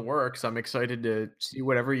in the works. I'm excited to see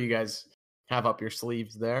whatever you guys have up your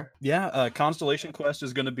sleeves there. Yeah, Constellation Quest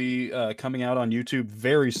is going to be coming out on YouTube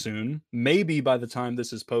very soon. Maybe by the time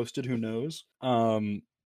this is posted, who knows?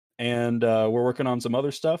 And we're working on some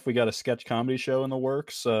other stuff. We got a sketch comedy show in the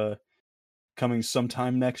works coming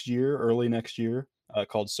sometime next year, early next year,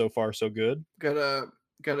 called So Far So Good. Got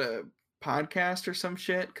a podcast or some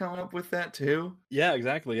shit coming up with that too. Yeah,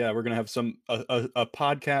 exactly. Yeah, we're gonna have a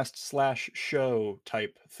podcast / show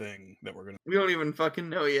type thing that we're gonna. We don't even fucking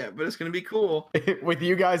know yet, but it's gonna be cool. With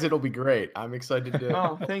you guys, it'll be great. I'm excited to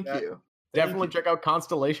Oh, thank Yeah. you. definitely check out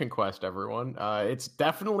Constellation Quest, everyone. It's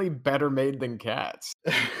definitely better made than Cats.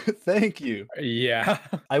 Thank you. Yeah.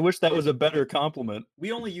 I wish that was a better compliment.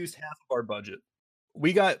 We only used half of our budget.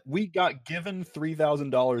 We got given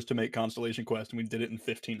 $3,000 to make Constellation Quest, and we did it in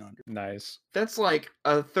 1,500. Nice. That's like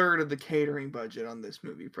a third of the catering budget on this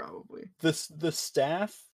movie, probably. The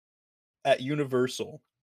staff at Universal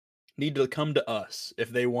need to come to us if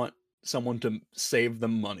they want someone to save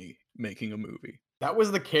them money making a movie. That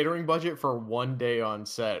was the catering budget for one day on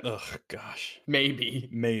set. Oh gosh, Maybe.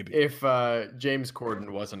 maybe If James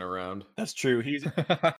Corden wasn't around. that's true. He's